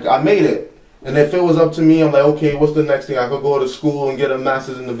 Like, I made it. And if it was up to me, I'm like, okay, what's the next thing? I could go to school and get a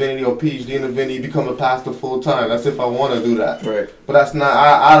master's in divinity or PhD in divinity, become a pastor full time. That's if I want to do that. Right. But that's not,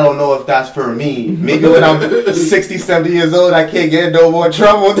 I don't know if that's for me. Maybe when I'm 60, 70 years old, I can't get in no more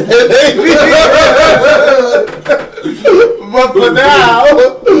trouble. But for now,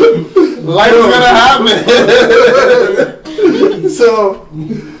 life is gonna happen. So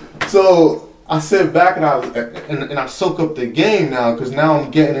I sit back and I soak up the game now, because now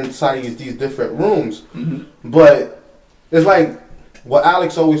I'm getting inside these different rooms. But it's like what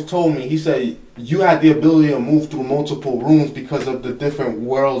Alex always told me. He said you had the ability to move through multiple rooms because of the different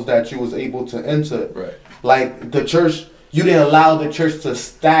worlds that you was able to enter. Right. Like the church, You didn't allow the church to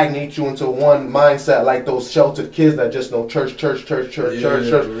stagnate you into one mindset like those sheltered kids that just know church,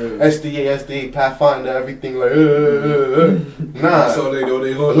 SDA, Pathfinder, everything like, nah. That's all they know.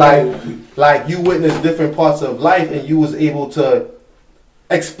 They hold like you witnessed different parts of life and you was able to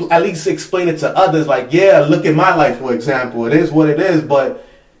at least explain it to others. Like, yeah, look at my life, for example. It is what it is, but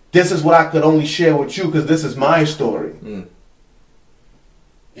this is what I could only share with you because this is my story.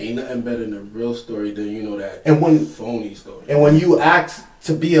 Ain't nothing better than a real story than, you know, that phony story. And when you ask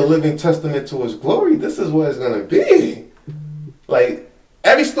to be a living testament to his glory, this is what it's going to be. Like,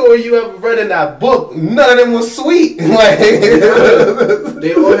 every story you ever read in that book, none of them was sweet. Like,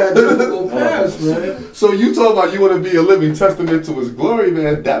 they all had difficult paths, man. So you talk about you want to be a living testament to his glory,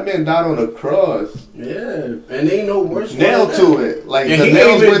 man. That man died on a cross. Yeah, and ain't no worse. Nailed to it. Like, and the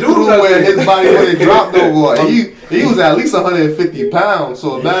nails went through where his body wouldn't drop no more. He was at least 150 pounds,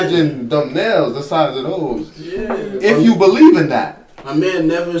 so imagine them nails the size of those. Yeah. If you believe in that. A man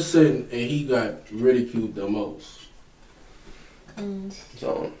never sinned and he got ridiculed the most.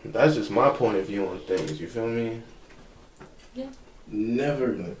 So that's just my point of view on things. You feel me? Yeah.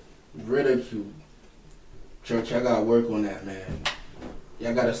 Never ridiculed. Church, I gotta work on that, man.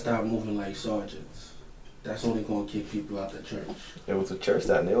 Y'all gotta stop moving like sergeants. That's only gonna kick people out the church. It was a church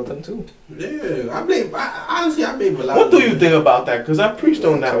that nailed them too. Yeah, honestly, I blame a lot. What do you think about that? Because I preached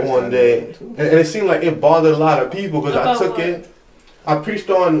on that one day, and it seemed like it bothered a lot of people because I took it. I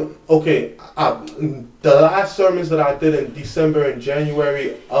preached on, the last sermons that I did in December and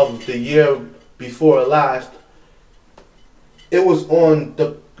January of the year before last, it was on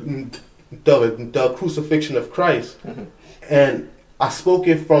the crucifixion of Christ. Mm-hmm. And I spoke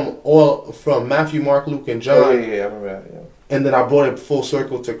it from Matthew, Mark, Luke, and John. Oh, yeah, I remember that, yeah. And then I brought it full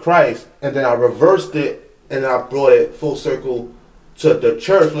circle to Christ. And then I reversed it, and I brought it full circle to the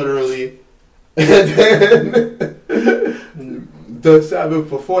church, literally. And then the Sabbath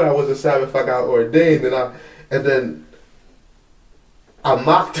before that was a Sabbath I got ordained, and then I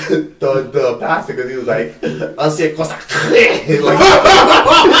mocked the pastor because he was like,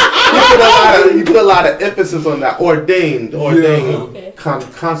 he put a lot of emphasis on that ordained, okay.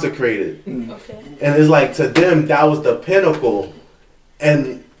 Consecrated, okay. And it's like to them that was the pinnacle.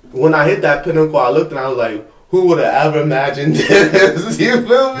 And when I hit that pinnacle, I looked and I was like, who would have ever imagined this? You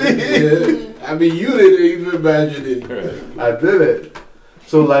feel me? Yeah. I mean, you didn't even imagine it. I did it.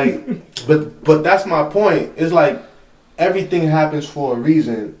 So like, but that's my point. It's like everything happens for a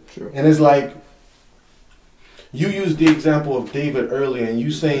reason. Sure. And it's like, you used the example of David earlier, and you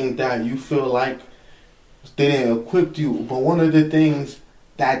saying that you feel like they didn't equip you. But one of the things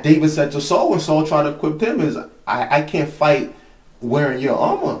that David said to Saul when Saul tried to equip him is, I can't fight wearing your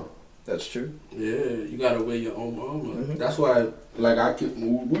armor. That's true. Yeah, you gotta wear your own armor. Mm-hmm. That's why, like,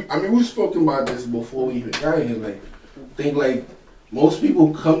 we've spoken about this before we even got here. Like, think like most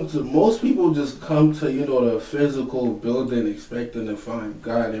people just come to, you know, the physical building expecting to find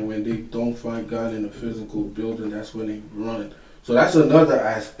God, and when they don't find God in the physical building, that's when they run. So that's another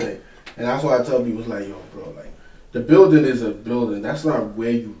aspect, and that's why I tell people, it's like, yo, bro, like, the building is a building. That's not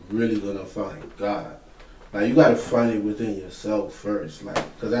where you really gonna find God. Like, you gotta find it within yourself first, like,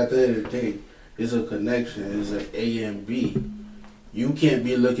 because at the end of the day, it's a connection. It's an A and B. You can't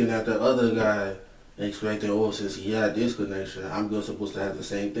be looking at the other guy expecting, oh, since he had this connection, I'm just supposed to have the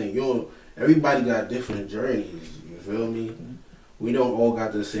same thing. Everybody got different journeys. You feel me? Mm-hmm. We don't all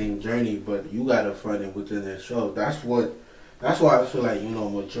got the same journey, but you gotta find it within yourself. That's why I feel like, you know,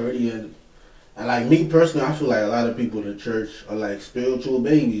 majority and like me personally, I feel like a lot of people in the church are like spiritual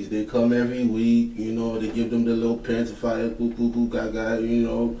babies. They come every week, you know, they give them the little pants, fire, gaga, you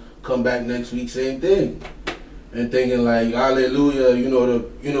know, come back next week, same thing, and thinking like, hallelujah,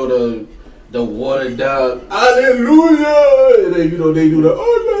 the watered down, hallelujah, and then, you know, they do the,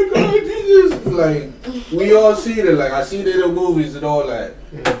 oh my God, Jesus, like, we all see it, like, I see it in the movies and all that,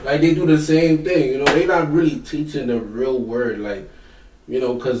 like, they do the same thing, you know, they not really teaching the real word, like, you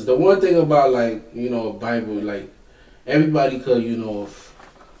know, because the one thing about, like, you know, Bible, like, everybody could, you know,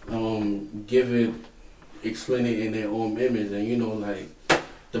 explain it in their own image, and, you know, like,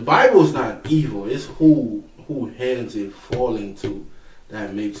 the Bible's not evil, it's who hands it fall into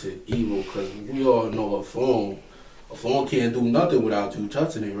that makes it evil, because we all know a phone can't do nothing without you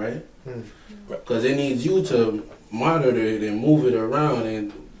touching it, right? Because it needs you to monitor it and move it around,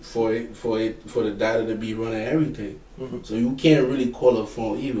 and for the data to be running everything. Mm-hmm. So you can't really call a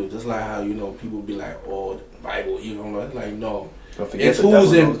phone evil, just like how, you know, people be like, oh, the Bible evil. I'm like, no. Don't forget the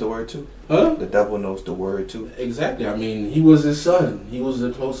devil knows the word too. Huh? The devil knows the word too. Exactly. I mean, he was his son. He was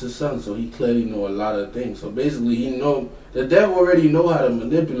the closest son, so he clearly know a lot of things. So basically, the devil already know how to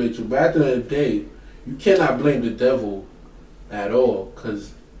manipulate you. But at the end of the day, you cannot blame the devil at all,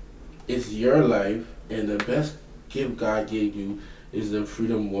 because it's your life, and the best gift God gave you is the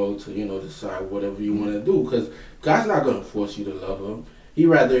freedom will to, decide whatever you want to do, because God's not going to force you to love him. He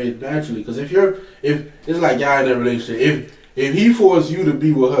rather it naturally, because if it's like y'all in a relationship, if he forced you to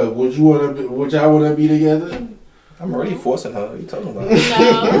be with her, would y'all want to be together? I'm already forcing her. What are you talking about? No.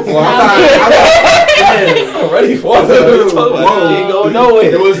 I'm already forcing her. What are you talking about? She ain't going nowhere.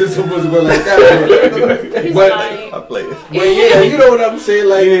 It wasn't supposed to go like that. But I play it. But yeah, you know what I'm saying?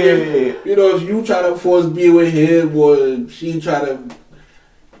 Like, if you try to force being with him, or she try to,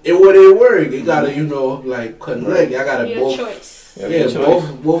 it wouldn't work. You gotta, like connect. Y'all gotta both. Choice. Yeah,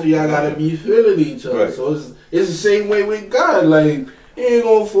 both of y'all gotta be feeling each other. Right. So it's the same way with God. Like, he ain't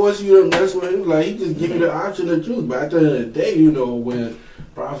gonna force you to mess with him. Like, he just give you the option to choose. But at the end of the day, when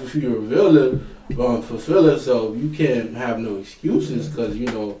prophecy fulfill itself, you can't have no excuses, because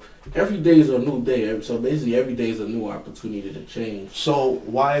every day is a new day. So basically, every day is a new opportunity to change. So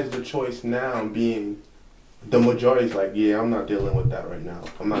why is the choice now being the majority is like, yeah, I'm not dealing with that right now.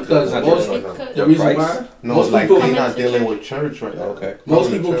 I'm not because dealing with that right now. The reason why? No, most like people not dealing with church right now. Okay.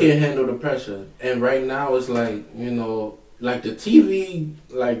 Most people can't handle the pressure, and right now it's like like the TV,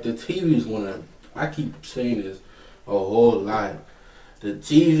 is one of them. I keep saying this a whole lot. The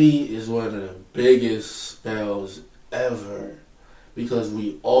TV is one of the biggest spells ever, because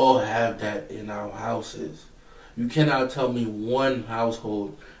we all have that in our houses. You cannot tell me one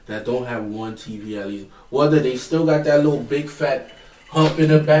household that don't have one TV at least. Whether they still got that little big fat hump in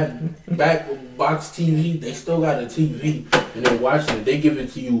the back box TV, they still got a TV and they're watching it. They give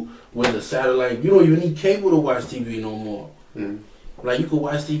it to you with a satellite. You don't even need cable to watch TV no more. Like, you can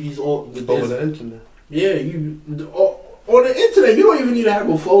watch TVs over the internet. Yeah, on the internet. You don't even need to have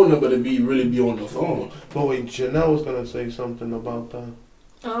a phone number to really be on the phone. But wait, Janelle was gonna say something about that.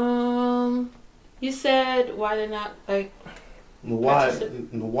 You said why they're not like. Why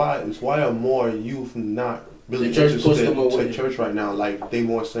are more youth not really interested to church right now? Like, they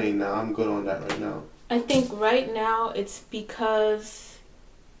more saying, "Nah, I'm good on that right now." I think right now it's because,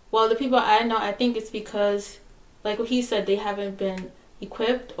 well, the people I know, I think it's because, like what he said, they haven't been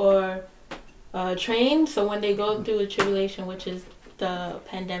equipped or trained. So when they go through a tribulation, which is the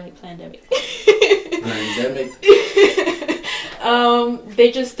pandemic,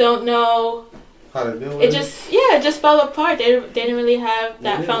 they just don't know how to deal with it just fell apart. They didn't really have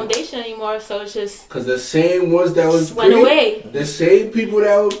that foundation anymore, so it's just because the same ones that was went away. The same people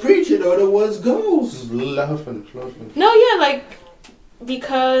that were preaching are the ones ghosts. Laughing. No, yeah, like,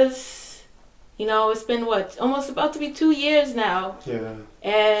 because it's been almost about to be 2 years now. Yeah,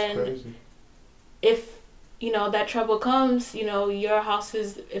 and crazy. If that trouble comes, if your house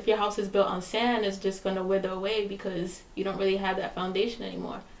is built on sand, it's just gonna wither away because you don't really have that foundation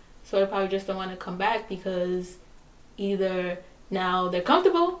anymore. So they probably just don't want to come back, because either now they're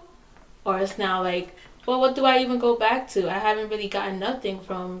comfortable, or it's now like, well, what do I even go back to? I haven't really gotten nothing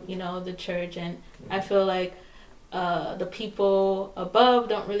from, the church, and I feel like the people above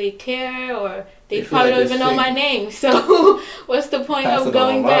don't really care, or they probably don't even know my name. So what's the point of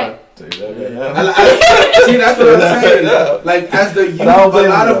going back? See, that's what I'm saying. Like, as the youth, a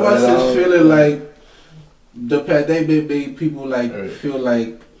lot of us is feeling like they made people feel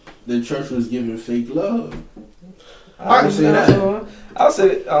like the church was giving fake love. I would say that. I'll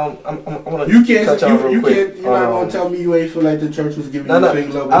say I'm gonna. You can't. You're not gonna tell me you ain't feel like the church was giving you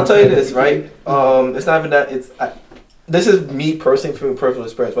fake love. I'll tell you this, right? It's not even that. This is me personally, from personal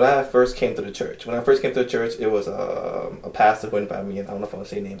experience. When I first came to the church, it was a pastor who invited me, and I don't know if I want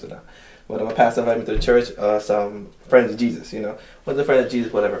to say names or not. But my pastor invited me to the church. Some friends of Jesus, was a friend of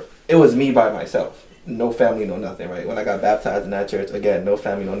Jesus, whatever. It was me by myself. No family, no nothing, right? When I got baptized in that church, again, no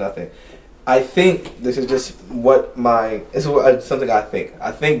family, no nothing. I think this is just something I think.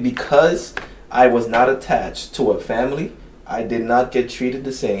 I think because I was not attached to a family, I did not get treated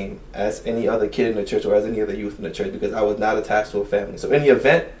the same as any other kid in the church or as any other youth in the church, because I was not attached to a family. So any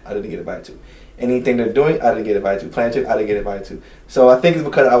event, I didn't get invited to. Anything they're doing, I didn't get invited to. Planting, I didn't get invited to. So I think it's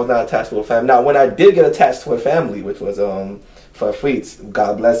because I was not attached to a family. Now, when I did get attached to a family, which was for Fritz,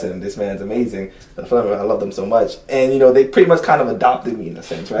 God bless him, this man's amazing. I love them so much. And, they pretty much kind of adopted me in a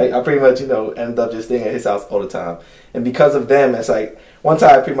sense, right? I pretty much, ended up just staying at his house all the time. And because of them, it's like, one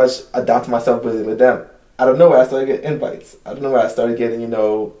time I pretty much adopted myself with them. Out of nowhere, I started getting invites. Out of nowhere, I started getting,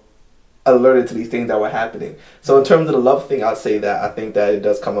 alerted to these things that were happening. So in terms of the love thing, I'd say that I think that it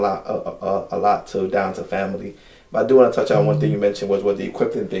does come a lot down to family. But I do want to touch on one thing you mentioned was the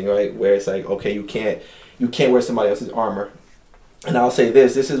equipping thing, right? Where it's like, okay, you can't wear somebody else's armor. And I'll say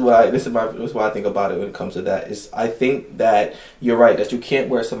this is what I think about it when it comes to that, is I think that you're right, that you can't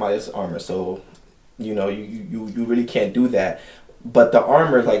wear somebody else's armor. So You know, you really can't do that. But the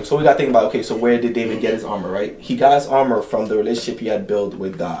armor, like, so we got to think about, okay, so where did David get his armor, right? He got his armor from the relationship he had built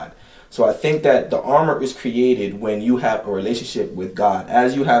with God. So I think that the armor is created when you have a relationship with God.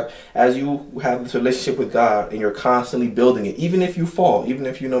 As you have this relationship with God and you're constantly building it, even if you fall, even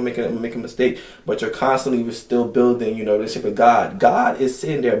if you make a mistake, but you're constantly still building, a relationship with God. God is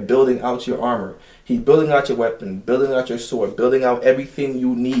sitting there building out your armor. He's building out your weapon, building out your sword, building out everything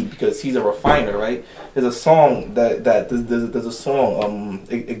you need because he's a refiner, right? There's a song there's a song.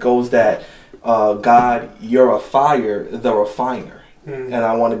 It goes that God, you're a fire, the refiner. And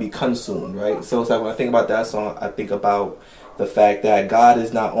I want to be consumed, right? So it's like when I think about that song, I think about the fact that God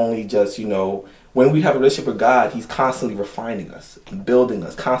is not only just, when we have a relationship with God, he's constantly refining us, building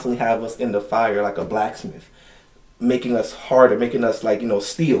us, constantly have us in the fire like a blacksmith, making us harder, making us like,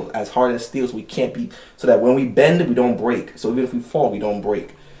 steel, as hard as steel, so we can't be, so that when we bend, we don't break. So even if we fall, we don't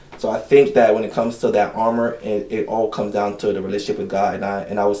break. So I think that when it comes to that armor, it all comes down to the relationship with God.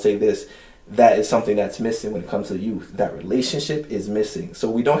 And I would say this, that is something that's missing when it comes to youth. That relationship is missing. So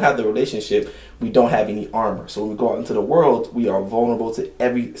we don't have the relationship, we don't have any armor. So when we go out into the world, we are vulnerable to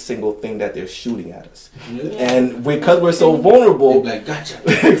every single thing that they're shooting at us. Yeah. And because we're so vulnerable, like, gotcha.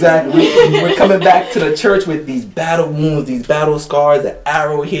 Exactly. We're coming back to the church with these battle wounds, these battle scars, an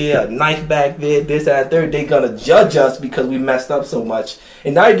arrow here, a knife back there, this, that, and third. They're going to judge us because we messed up so much.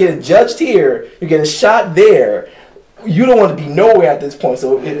 And now you're getting judged here, you're getting shot there. You don't want to be nowhere at this point,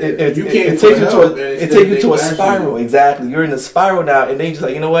 so it takes you to a spiral. Exactly, you're in a spiral now, and then you're just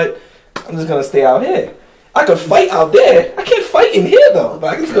like, you know what? I'm just gonna stay out here. I could fight out there. I can't fight in here though,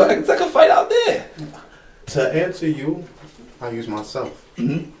 but I can fight out there. To answer you, I use myself.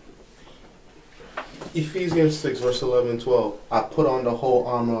 Mm-hmm. Ephesians 6 verse 11 and 12. I put on the whole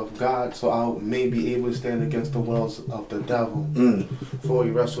armor of God so I may be able to stand against the wiles of the devil. For we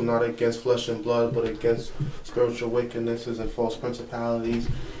wrestle not against flesh and blood, but against spiritual wickednesses and false principalities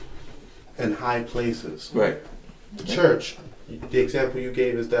and high places. Right. The church, the example you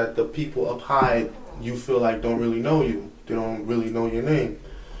gave is that the people up high, you feel like don't really know you. They don't really know your name.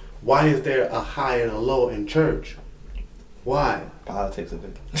 Why is there a high and a low in church? Why? Politics of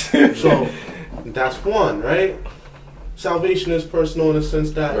it. So that's one, right? Salvation is personal in the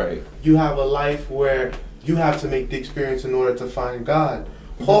sense that you have a life where you have to make the experience in order to find God.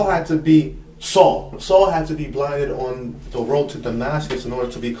 Paul had to be Saul. Saul had to be blinded on the road to Damascus in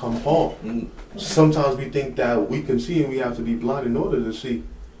order to become Paul. Sometimes we think that we can see and we have to be blind in order to see.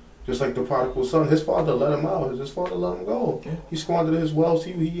 Just like the prodigal son, his father let him out. His father let him go. Yeah. He squandered his wealth.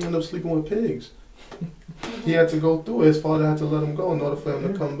 He ended up sleeping with pigs. He had to go through it. His father had to let him go in order for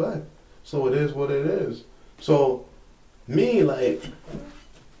him to come back. So it is what it is. So me, like,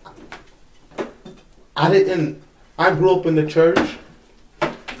 I grew up in the church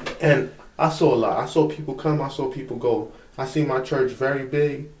and I saw a lot. I saw people come, I saw people go. I see my church very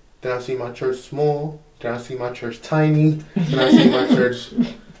big, then I see my church small, then I see my church tiny, then I see my church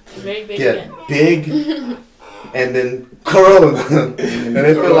very big get big, and then Corona. And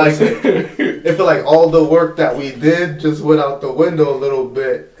it feel like all the work that we did just went out the window a little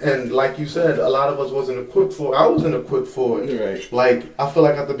bit. And like you said, a lot of us wasn't equipped for it. I wasn't equipped for it. Right. Like, I feel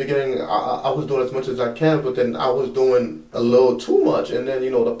like at the beginning, I was doing as much as I can, but then I was doing a little too much. And then,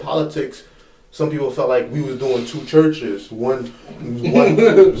 the politics, some people felt like we was doing two churches. One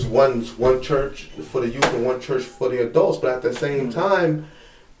church for the youth and one church for the adults. But at the same time,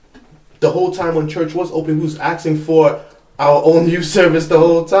 the whole time when church was open, we was asking for our own youth service the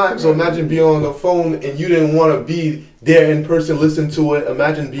whole time. So imagine being on the phone and you didn't want to be there in person, listen to it.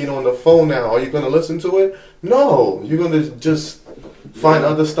 Imagine being on the phone now. Are you going to listen to it? No. You're going to just find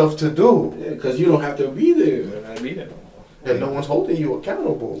other stuff to do. Yeah, because you don't have to be there. And no one's holding you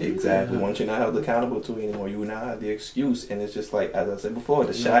accountable. Exactly. Once you're not held accountable to anymore, you now have the excuse. And it's just like, as I said before,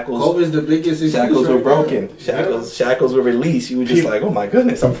 the shackles. COVID's the biggest excuse. Shackles were broken. Shackles were released. You were just like, oh my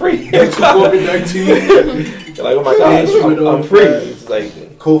goodness, I'm free. COVID-19. You're like, oh my gosh, I'm free. It's like,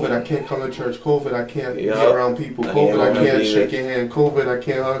 COVID, I can't come to church. COVID, I can't be around people. COVID, I can't shake your hand. COVID, I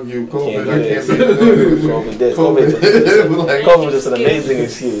can't hug you. COVID, I can't be COVID this. COVID was just an amazing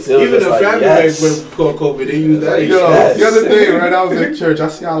excuse. Even the family went called COVID. They used that. The other day, right, I was at church. I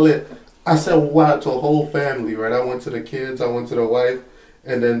see how lit. I said wow to a whole family, right? I went to the kids. I went to the wife.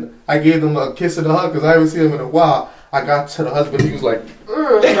 And then I gave them a kiss and a hug because I haven't seen them in a while. I got to the husband. He was like,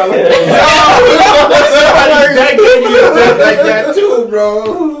 like that too,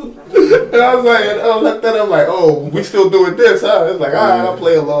 bro. And I was like, and I looked at him like, oh, we still doing this, huh? It's like, all right, I'll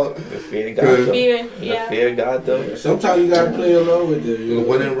play along. The fear of God. Though. Yeah. The fear of God, though. Sometimes you gotta play along with it. You know?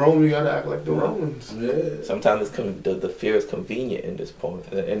 When in Rome, you gotta act like the Romans. Yeah. Sometimes the fear is convenient in this point.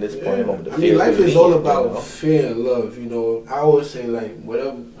 In this point, the I fear mean, life is all about you know? fear and love. You know, I always say like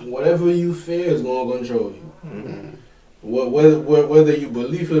whatever you fear is gonna control you. Mm-hmm. Whether you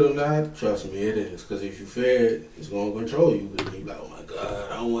believe it or not, trust me, it is. Because if you fear it, it's gonna control you. Because you're like, oh my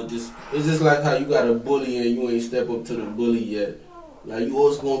God, I don't want this. It's just like how you got a bully and you ain't step up to the bully yet. Like you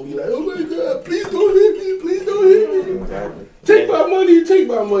always gonna be like, oh my God, please don't hit me, please don't hit me. Exactly. Take my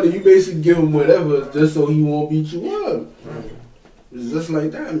money. You basically give him whatever just so he won't beat you up. It's just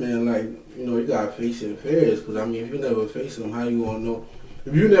like that, man. Like, you know, you gotta face your fears. Because I mean, if you never face them, how you gonna know?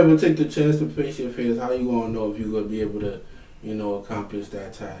 If you never take the chance to face your fears, how you gonna know if you're gonna be able to, you know, accomplish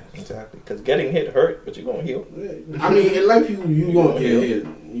that task? Exactly. Because getting hit hurt, but you're gonna heal. I mean, in life, you gonna get hit.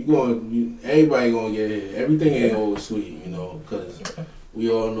 Everybody gonna get hit. Everything ain't always sweet, you know. Because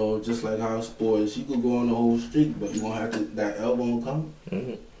we all know, just like how sports, you could go on the whole street, but you gonna have to. That L gonna come.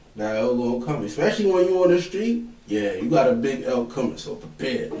 Mm-hmm. That L gonna come, especially when you on the street. Yeah, you got a big L coming, so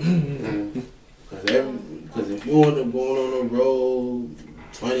prepare. Because if you end up going on the road,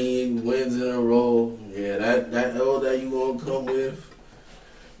 20 wins in a row, yeah, that L that you gonna come with,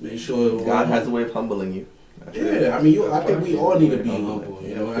 make sure God has a way of humbling you. Yeah, I mean, I think we all need to be humble.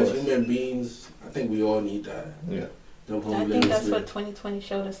 You know, as human beings, I think we all need that. Yeah. I think that's what 2020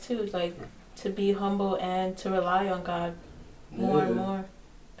 showed us too, like to be humble and to rely on God more and more.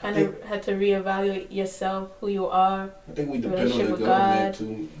 Kind of had to reevaluate yourself, who you are. I think we depend on the government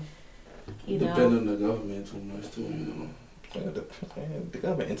too. Depend on the government too much too, you know. The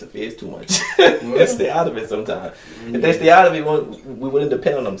government interferes too much. They stay out of it sometimes. If they stay out of it, we wouldn't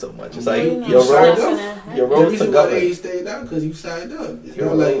depend on them so much. It's like your roles to govern. They stayed out because you signed up. It's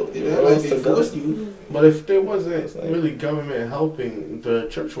not like they forced you. But if there wasn't really government helping, the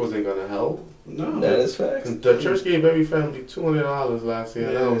church wasn't gonna help. No, that is facts. The church gave every family $200 last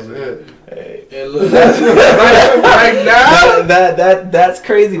year. That was it. Hey. And look, right now, that's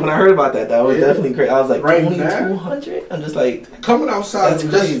crazy. When I heard about that was definitely crazy. I was like, right only now? 200. I'm just like, coming outside. That's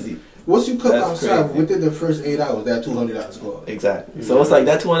crazy. Once you come outside crazy. within the first 8 hours, that $200 go up. Exactly. So it's like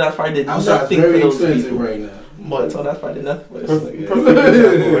that $200 probably did nothing for those expensive people right now. But $200 probably did nothing. Perfect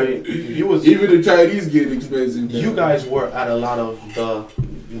example, right? Even the Chinese get expensive. You guys were at a lot of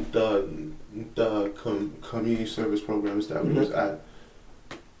the community service programs that we was at.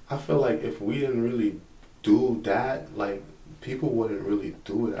 I feel like if we didn't really do that, like people wouldn't really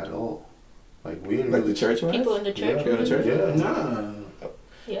do it at all. Like we didn't like really the church. People in the church. People in the church. Yeah. Nah.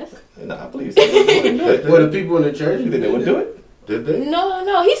 Yes. Nah, I believe so. Well, the people in the church, You think they would do it? Did they? No.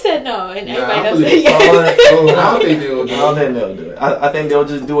 He said no, and everybody I else believe said yes. I don't think they'll do it. I don't think they'll do it. I think they'll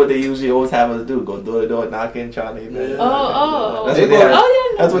just do what they usually always have us do: go door to door, knocking, trying to.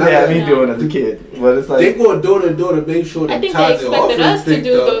 That's what they had me doing as a kid. But it's like they go door to door to make sure I the think they tithes and expected us offerings to picked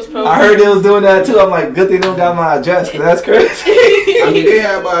do up. those programs. I heard they was doing that too. I'm like, good thing they don't got my address, cause that's crazy. I mean, they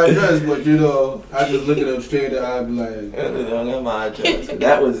have my address, but you know, I just look at them straight in the eye and be like, They don't got my address.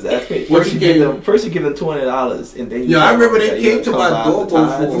 That's crazy. What First you you give them $200, and then I remember they came to my door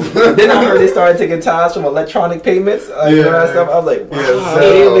before. Then I heard they started taking tithes from electronic payments. Like, you know, that stuff. I was like, wow,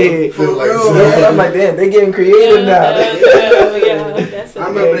 really? For real, I'm like, damn, they getting creative now. That's I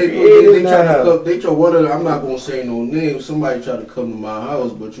remember they tried to they tried one of them, I'm not gonna say no names. Somebody tried to come to my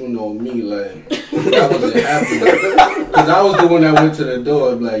house, but you know me, like that wasn't happening. Cause I was the one that went to the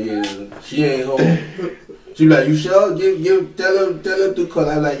door. I'm like, yeah, she ain't home. She like, you sure? Tell her to call.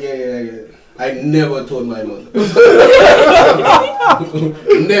 I'm like, yeah. I never told my mother.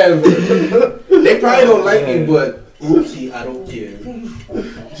 Never. They probably don't like me, but oopsie, I don't care.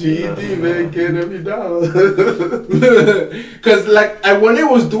 GED, man, get every dollar. Cause like when they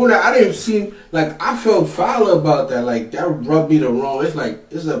was doing that, I didn't seem like I felt foul about that. Like that rubbed me the wrong. It's like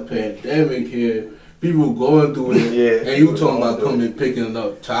it's a pandemic here. People going through it, and you talking about coming picking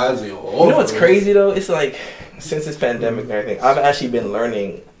up tithes and all. You know what's crazy though? It's like since this pandemic and everything, I've actually been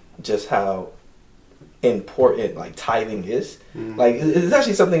learning just how important like tithing is. Like it's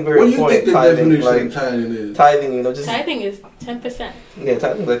actually something very important. What do you think the tithing, definition of tithing is? Tithing, you know, just tithing is 10%. Yeah,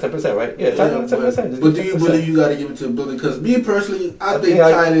 tithing is like 10%, right? Yeah, tithing is 10%. But do you believe you got to give it to the building? Because me personally, I think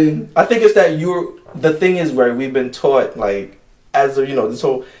tithing. I think it's that the thing is where we've been taught like as a, you know,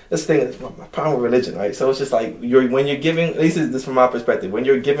 this thing is my problem with religion, right? So it's just like when you're giving, at least this from my perspective, when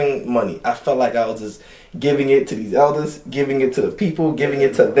you're giving money, I felt like I was just giving it to these elders, giving it to the people, giving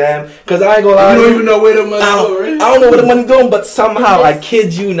it to them. Because I ain't gonna lie, you don't even know where the money going, right? I don't know where the money going, but somehow, I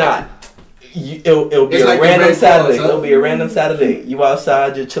kid you not, It'll be It's a like the random Red Saturday. Cross, huh? It'll be a random Saturday. You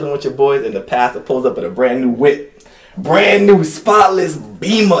outside, you're chilling with your boys, and the pastor pulls up with a brand new whip, brand new spotless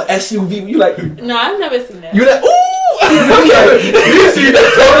Beamer SUV. You like? No, I've never seen that. You like? Ooh. Okay. You see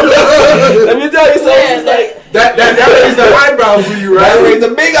that? Let me tell you something. Yeah, It's like That raised the eyebrow for you, right? that raised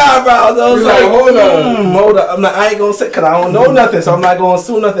the big eyebrows. I was You're like, hold up. hold up. I'm like, I ain't gonna say because I don't know nothing, so I'm not gonna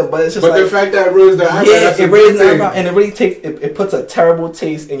sue nothing. But it's just But like the fact that raised the eyebrow, yeah, that's it a raises good the thing. eyebrow, and it really takes it puts a terrible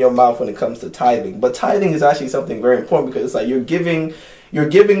taste in your mouth when it comes to tithing. But tithing is actually something very important because it's like you're giving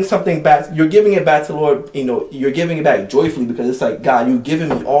something back. You're giving it back to the Lord. You know, you're giving it back joyfully because it's like, God, you've given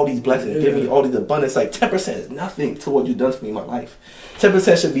me all these blessings, giving me all these abundance. Like 10% is nothing to what you've done for me in my life.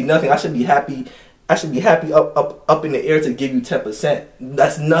 10% should be nothing. I should be happy. I should be happy up in the air to give you 10%.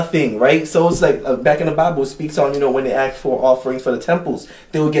 That's nothing, right? So it's like back in the Bible, it speaks on, you know, when they ask for offerings for the temples,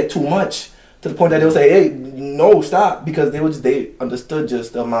 they would get too much to the point that they'll say, hey, no, stop, because they understood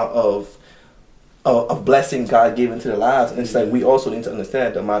just the amount of blessing God gave into their lives. And it's like we also need to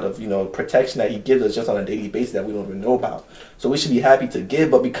understand the amount of, you know, protection that He gives us just on a daily basis that we don't even know about. So we should be happy to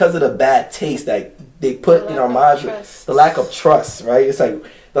give, but because of the bad taste that they put in our minds, the lack of trust, right? It's like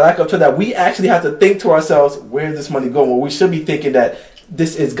the lack of trust that we actually have to think to ourselves, where is this money going? Well, we should be thinking that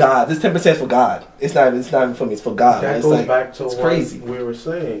this is God. This 10% is for God. It's not even for me. It's for God. That It's goes like, back to it's what crazy. we were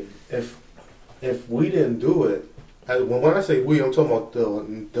saying. If we didn't do it, when I say we, I'm talking about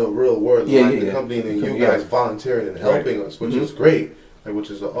the real world, the company and you guys volunteering and helping us, which is great, like, which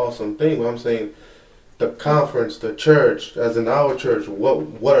is an awesome thing. But I'm saying the conference, the church, as in our church,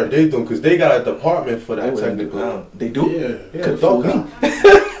 what are they doing? Because they got a department for that technical. They do? Yeah, Could fool me.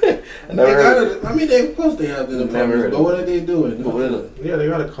 Of course they have the departments, but what are they doing? Yeah, they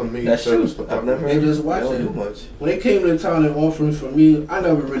got a community That's service true. department. They just watch don't it. do much. When it came to town and offerings for me, I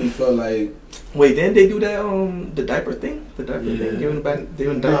never really felt like. Wait, didn't they do that the diaper thing? The diaper thing? Giving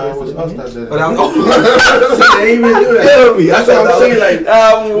diapers? Nah, it was us that did it. They ain't even do that. That's what I'm saying.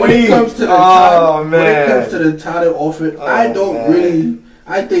 Like when it comes to the tithing offering, I don't really.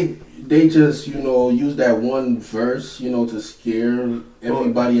 I think they just use that one verse to scare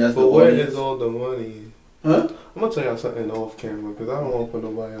everybody as the But where audience. is all the money? Huh? I'm gonna tell y'all something off camera because I don't want to put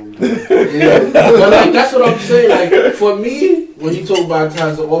nobody on. Yeah, but like that's what I'm saying. Like for me, when you talk about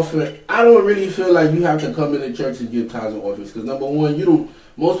tithes and offering, I don't really feel like you have to come into church and give tithes and offerings because number one,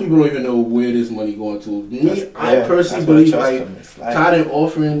 most people don't even know where this money going to. Me, I personally believe like tithe and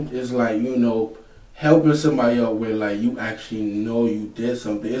offering is like helping somebody out where like you actually know you did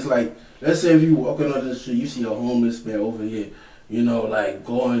something. It's like let's say if you walking on the street, you see a homeless man over here, like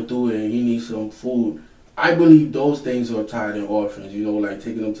going through it and he needs some food. I believe those things are tithe and offerings, like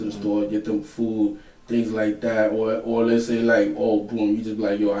taking them to the store, get them food, things like that. Or let's say like, oh, boom, you just be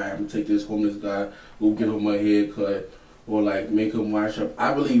like, yo, I have to take this homeless guy, go give him a haircut, or like make him wash up.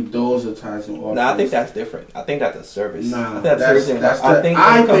 I believe those are tithes and offerings. Nah, I think that's different. I think that's a service. Nah, I think that's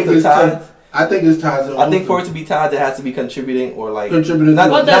I think it's tithes and offerings. I think for it to be tithes, it has to be contributing or like contributing. Not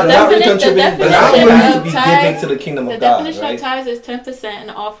really contributing, but definition it has to of be tithes- giving to the kingdom The of God. definition Right? of tithes is 10%, and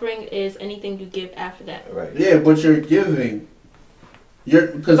the offering is anything you give after that. Right. Yeah, but you're giving.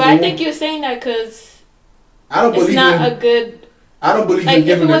 But I think you're saying that because I don't it's believe not a good. I don't believe Like in if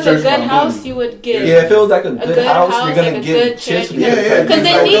it giving the was a church good my house, money. you would give. Yeah, if it was like a good house, you're gonna like a give good chips. church, Yeah, because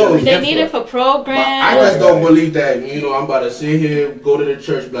those. they need it for programs. I just don't believe that. I'm about to sit here, go to the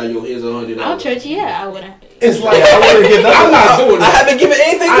church, be like, yo, here's $100. Our church, yeah, I wouldn't. It's like I wouldn't give nothing. I'm not doing I that. haven't given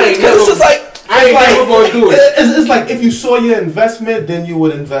anything I ain't because it's just like I ain't never gonna do it. It's like if you saw your investment, then you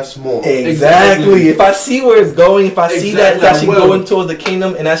would invest more. exactly. If I see where it's going, if I see that it's actually Exactly. going towards the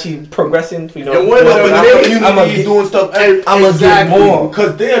kingdom and actually progressing, And when the community doing stuff, I'm gonna give more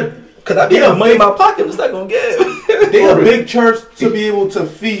because because I get money in my pocket. It's not gonna give. they're a big church to be able to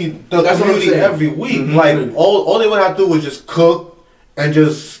feed the That's what I'm community saying. every week. Mm-hmm. Like all they would have to do is just cook and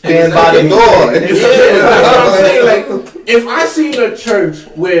just stand by the Exactly. door. And just That's what I'm saying. Like, if I see a church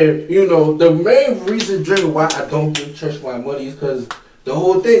where, the main reason driven why I don't give church my money is because the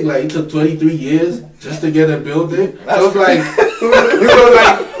whole thing, like, it took 23 years just to get a building. So it's like,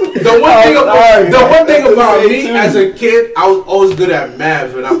 the one thing about me as a kid, I was always good at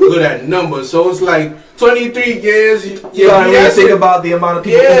math and I'm good at numbers. So it's like 23 years. You gotta really think about the amount of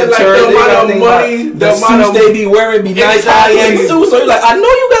people in the like church. the They gotta amount of think money, about the the amount suits of they be wearing be nice Exactly. high-end suits. So you're like, I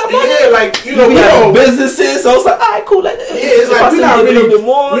know you got money. Yeah, like, You got businesses, so it's like, alright, cool. Like, it's if I like see we're not a little really bit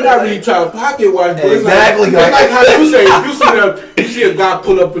more. we're not really trying to pocket watch. But Exactly. It's like how you say if you see a guy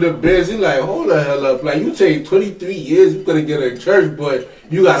pull up in a Benz, he's like, hold the hell up. Like you take 23 years, you gonna get a church, but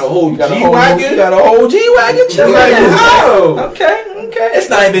You got a whole G-Wagon? You got a whole G-Wagon chilling. Like, wow. Okay. It's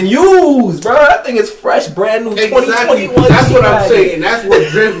not even used, bro. That thing is fresh, brand new, Exactly. 2021. That's what I'm saying. That's what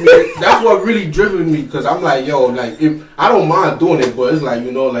driven me. That's what really driven me. Because I'm like, yo, like, if I don't mind doing it, but it's like,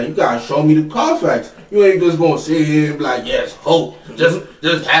 you know, like, you gotta show me the Carfax. You ain't just gonna sit here and be like, yes, hope.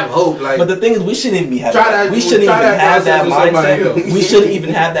 Just have hope. Like, but the thing is, we shouldn't even be having. We shouldn't even have that mindset. We shouldn't even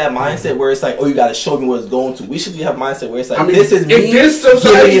have that mindset where it's like, oh, you gotta show me what it's going to. We should have mindset where it's like, this is me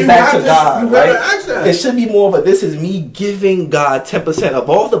giving it back to God, right? It should be more of a, this is me giving God 10% of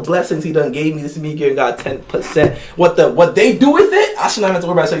all the blessings He done gave me. This is me giving God 10%. What they do with it, I should not have to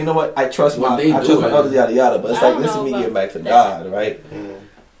worry about. So you know what? I trust my elders, yada yada. But it's like, this is me giving back to God, right?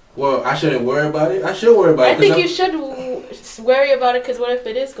 Well, I shouldn't worry about it. I should worry about it. I think you should worry about it, because what if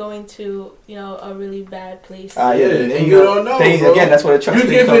it is going to, you know, a really bad place? Yeah, and you don't know. Again, that's where the trust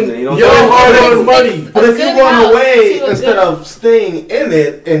thing comes in. You don't your hard-earned money. But if you run away instead of staying in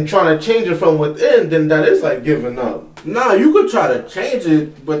it and trying to change it from within, then that is like giving up. Nah, you could try to change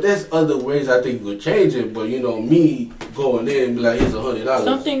it, but there's other ways I think you could change it. But you know, me going in and be like, here's $100.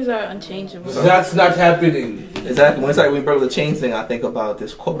 Some things are unchangeable. That's not happening. Exactly. When it's like when we broke the chain thing, I think about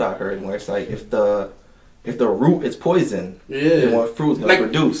this quote I heard where it's like, if the root is poison, then what fruit is gonna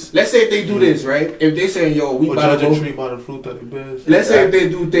produce? Let's say if they do this, right? If they say, yo, we about to judge a tree by the fruit that it bears. Let's say if they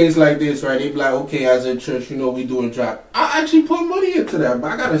do things like this, right? They be like, okay, as a church, you know, we doing drop. I actually put money into that,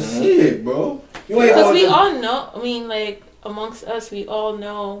 but I gotta see it, bro. Because we all know, I mean, like, amongst us, we all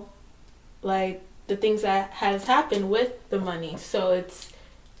know, like, the things that has happened with the money. So it's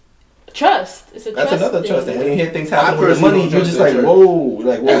trust. It's a That's trust another thing. trust thing. When you hear things happen with the money, you're just like, whoa,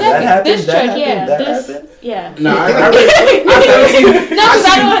 like, whoa, that happened, that happened. Yeah. No, because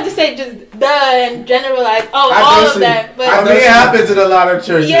I don't have to say just and generalize. All of that. But I mean, it happens in a lot of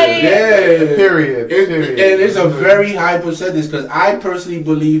churches. Yeah. Period. And it's a very high percentage, because I personally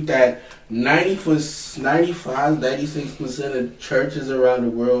believe that 95, 96% of churches around the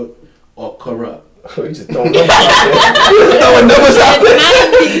world are corrupt. You just throwing numbers out there.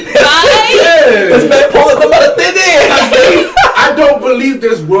 This man pulling them out of thin air. I don't believe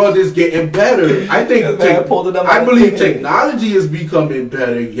this world is getting better. I think I believe technology is becoming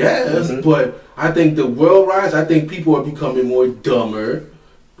better, yes, but I think the world rise. I think people are becoming more dumber,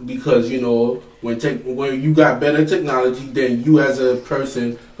 because you know when you got better technology than you as a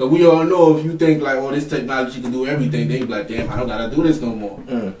person. Because we all know, if you think like, oh, this technology can do everything, then you be like, damn, I don't gotta do this no more.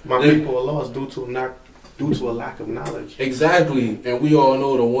 My people are lost due to a lack of knowledge. Exactly, and we all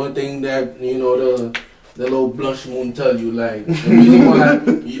know the one thing that, you know, the little blush won't tell you, like, the reason why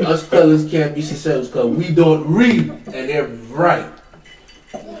us colors can't be successful is because we don't read, and they're right.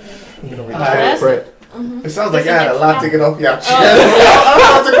 It sounds like I had a lot to get off your chest. I'm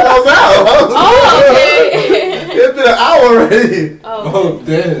about to close out. Okay. It's been an hour already. Oh,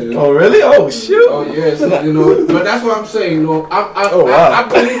 damn. Oh, really? Oh, shoot. Oh, yeah. So, you know, but that's what I'm saying. You know, I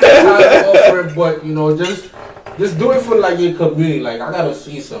believe that's how to offer it, but you know, just do it for like your community. Like, I gotta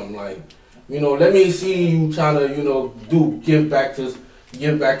see something. Like, you know, let me see you trying to, you know, give back to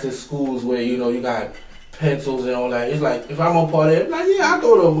schools where, you know, you got pencils and all that. It's like, if I'm a part of it, like, yeah, I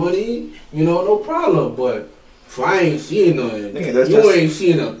throw the money, you know, no problem. But if I ain't seeing nothing, you ain't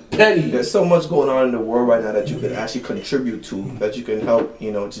seeing a penny. There's so much going on in the world right now that you can actually contribute to, that you can help,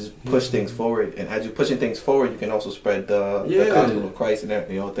 you know, just push things forward. And as you're pushing things forward, you can also spread the gospel of Christ and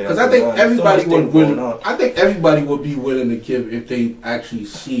everything. Because I think everybody would be willing to give if they actually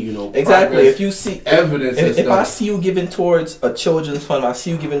see, you know, exactly. If you see evidence, if I see you giving towards a children's fund, I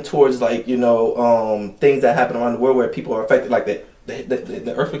see you giving towards, like, you know, things that happen around the world where people are affected, like that.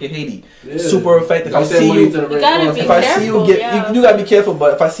 The earthquake in Haiti, super effective. If I see you you gotta be careful.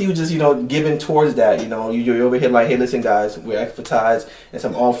 But if I see you just, you know, giving towards that, you know, you're over here like, hey, listen, guys, we're advertised and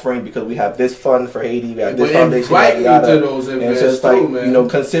some offering because we have this fund for Haiti, we have this foundation. And so it's like, you know,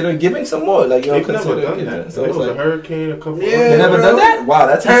 consider giving some more. Like, you know, consider done that. So there it's was like a hurricane a couple. They never done that. Wow,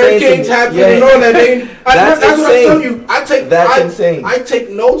 that's hurricanes happen and all that. That's insane. what I'm telling you. I take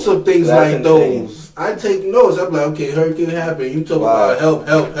notes of things like those. I take notes. I'm like, okay, hurricane happened. You talk about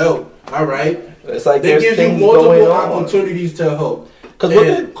help. All right. It's like they give you multiple opportunities to help. Because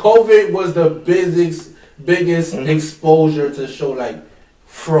COVID was the biggest exposure to show like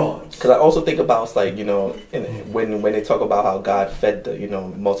frauds. Because I also think about, it's like, you know, when they talk about how God fed the, you know,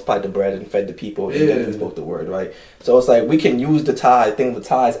 multiplied the bread and fed the people, and then he spoke the word, right? So it's like we can use the tithes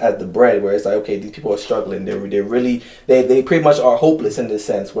as the bread, where it's like, okay, these people are struggling. They pretty much are hopeless in this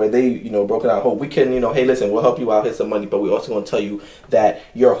sense, where they, you know, broken out hope. We can, you know, hey, listen, we'll help you out, here's some money, but we also going to tell you that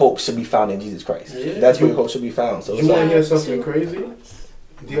your hope should be found in Jesus Christ. Yeah. That's where your hope should be found. So you want to hear something crazy?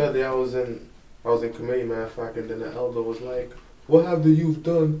 The other day I was in committee, matter of fact, and then the elder was like, what have the youth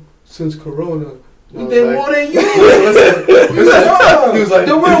done since Corona? We did more than you. He was like,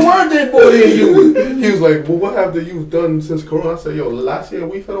 the real word did more than you. He was like, well, what have the youth done since Corona? I said, yo, last year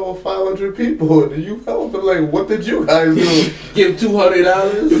we fed over 500 people. The youth helped them. Like, what did you guys do? Give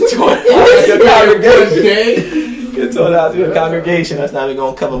 $200. Get $200 to a congregation. That's not even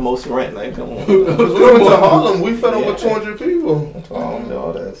gonna cover most rent. Like, come on. We went to Harlem. We fed over 200 people.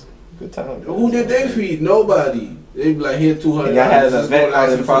 Oh, that's good time. Who did they feed? Nobody. They be like, here $200. And y'all had an event out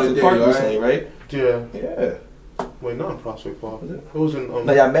in Prospect Park recently, right? Yeah. Yeah. Wait, not in Prospect Park. It was in.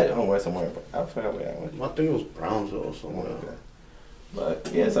 No, y'all met somewhere. I forgot where I went. I think it was Brownsville or somewhere. Okay.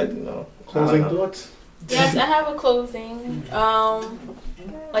 But yeah, it's like, Closing thoughts? Yes, I have a closing.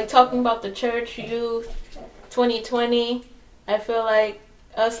 Like talking about the church youth 2020, I feel like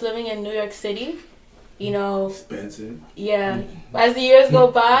us living in New York City, expensive. Yeah. As the years go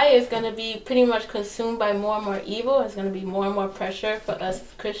by, it's going to be pretty much consumed by more and more evil. It's going to be more and more pressure for us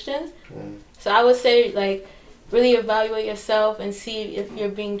Christians. So I would say, like, really evaluate yourself and see if you're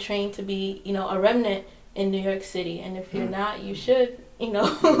being trained to be, a remnant in New York City. And if you're not, you should,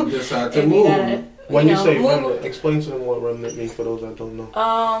 decide to move. When you say remnant, explain to them what remnant means for those that don't know.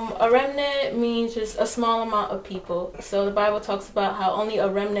 A remnant means just a small amount of people. So the Bible talks about how only a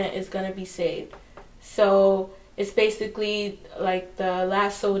remnant is going to be saved. So it's basically like the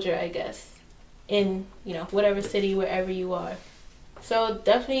last soldier, I guess, in, whatever city, wherever you are. So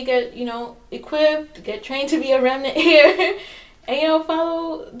definitely get, equipped, get trained to be a remnant here, and,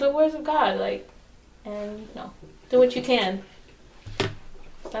 follow the words of God, and, do what you can.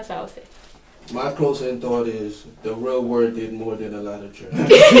 That's how I would say. My closing thought is the real word did more than a lot of church.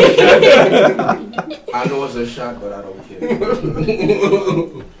 I know it's a shock, but I don't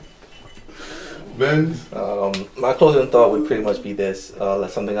care. Ben? My closing thought would pretty much be this.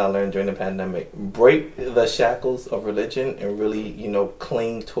 That's something I learned during the pandemic. Break the shackles of religion and really,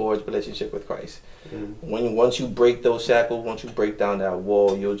 cling towards relationship with Christ. Once you break those shackles, once you break down that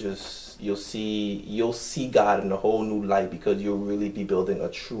wall, you'll see God in a whole new light, because you'll really be building a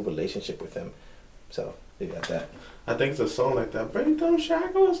true relationship with Him. So you got that. I think it's a song like that. Break them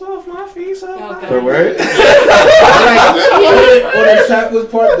shackles off my feet. The word? The shackles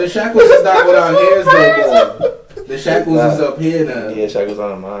part. The shackles is not what our hands though. The shackles is up here now. Yeah, shackles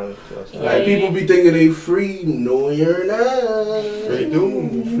on mine. Like people be thinking they free. No, you're not.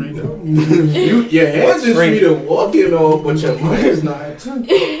 Freedom. Your hands is free to walk in on, but your mind is not.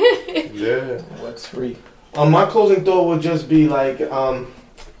 Yeah. What's free? My closing thought would just be like,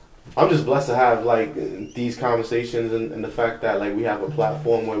 I'm just blessed to have these conversations and the fact that we have a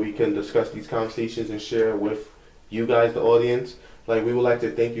platform where we can discuss these conversations and share with you guys, the audience. We would like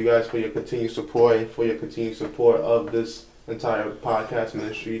to thank you guys for your continued support and for your continued support of this entire podcast,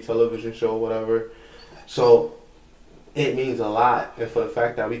 ministry, television show, whatever. So it means a lot, and for the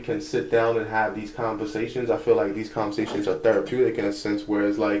fact that we can sit down and have these conversations, I feel like these conversations are therapeutic in a sense,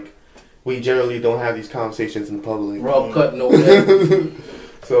 whereas we generally don't have these conversations in public. Raw cut, no way.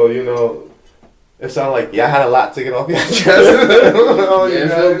 So, it sounded like I had a lot to get off your chest. It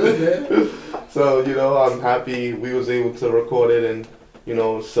felt good, man. So, I'm happy we was able to record it and,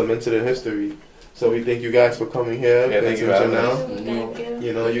 cement it in history. So we thank you guys for coming here. Yeah, thank you for now. Thank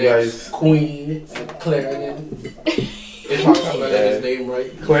you. You guys. Queen Clarence. If I'm spelling his name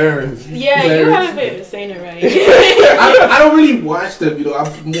right. Clarence. Yeah, Clarence. you haven't been saying it right. I don't really watch them,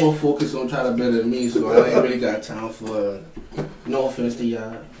 I'm more focused on trying to better me, so I ain't really got time for, no offense to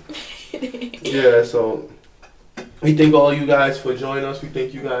y'all. Yeah, so we thank all you guys for joining us. We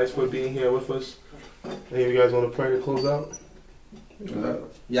thank you guys for being here with us. Any of you guys want to pray to close out?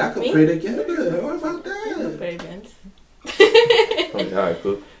 Y'all can pray together. What about that? Pray, Vince. Okay, all right,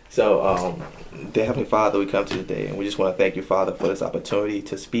 cool. So, dear Heavenly Father, we come to you today, and we just want to thank you, Father, for this opportunity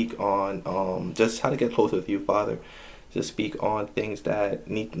to speak on just how to get closer with you, Father. To speak on things that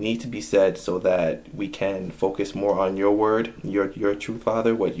need to be said, so that we can focus more on your word, your truth,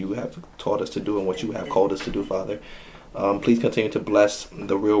 Father, what you have taught us to do and what you have called us to do, Father. Please continue to bless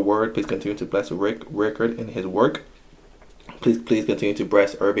the real word. Please continue to bless Rickard and his work. Please continue to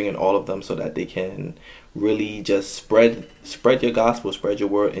bless Irving and all of them, so that they can really just spread your gospel, spread your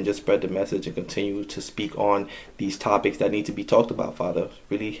word, and just spread the message, and continue to speak on these topics that need to be talked about, Father.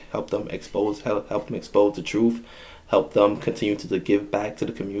 Really help them expose the truth. Help them continue to give back to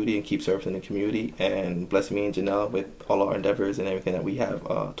the community and keep serving the community. And bless me and Janelle with all our endeavors and everything that we have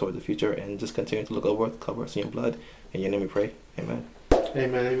toward the future. And just continue to look over, cover us in your blood. In your name we pray. Amen.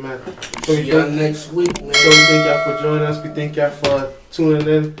 Amen. See y'all next week, man. So we thank y'all for joining us. We thank y'all for tuning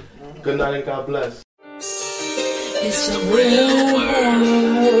in. Good night and God bless. It's the real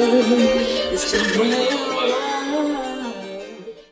world. It's the real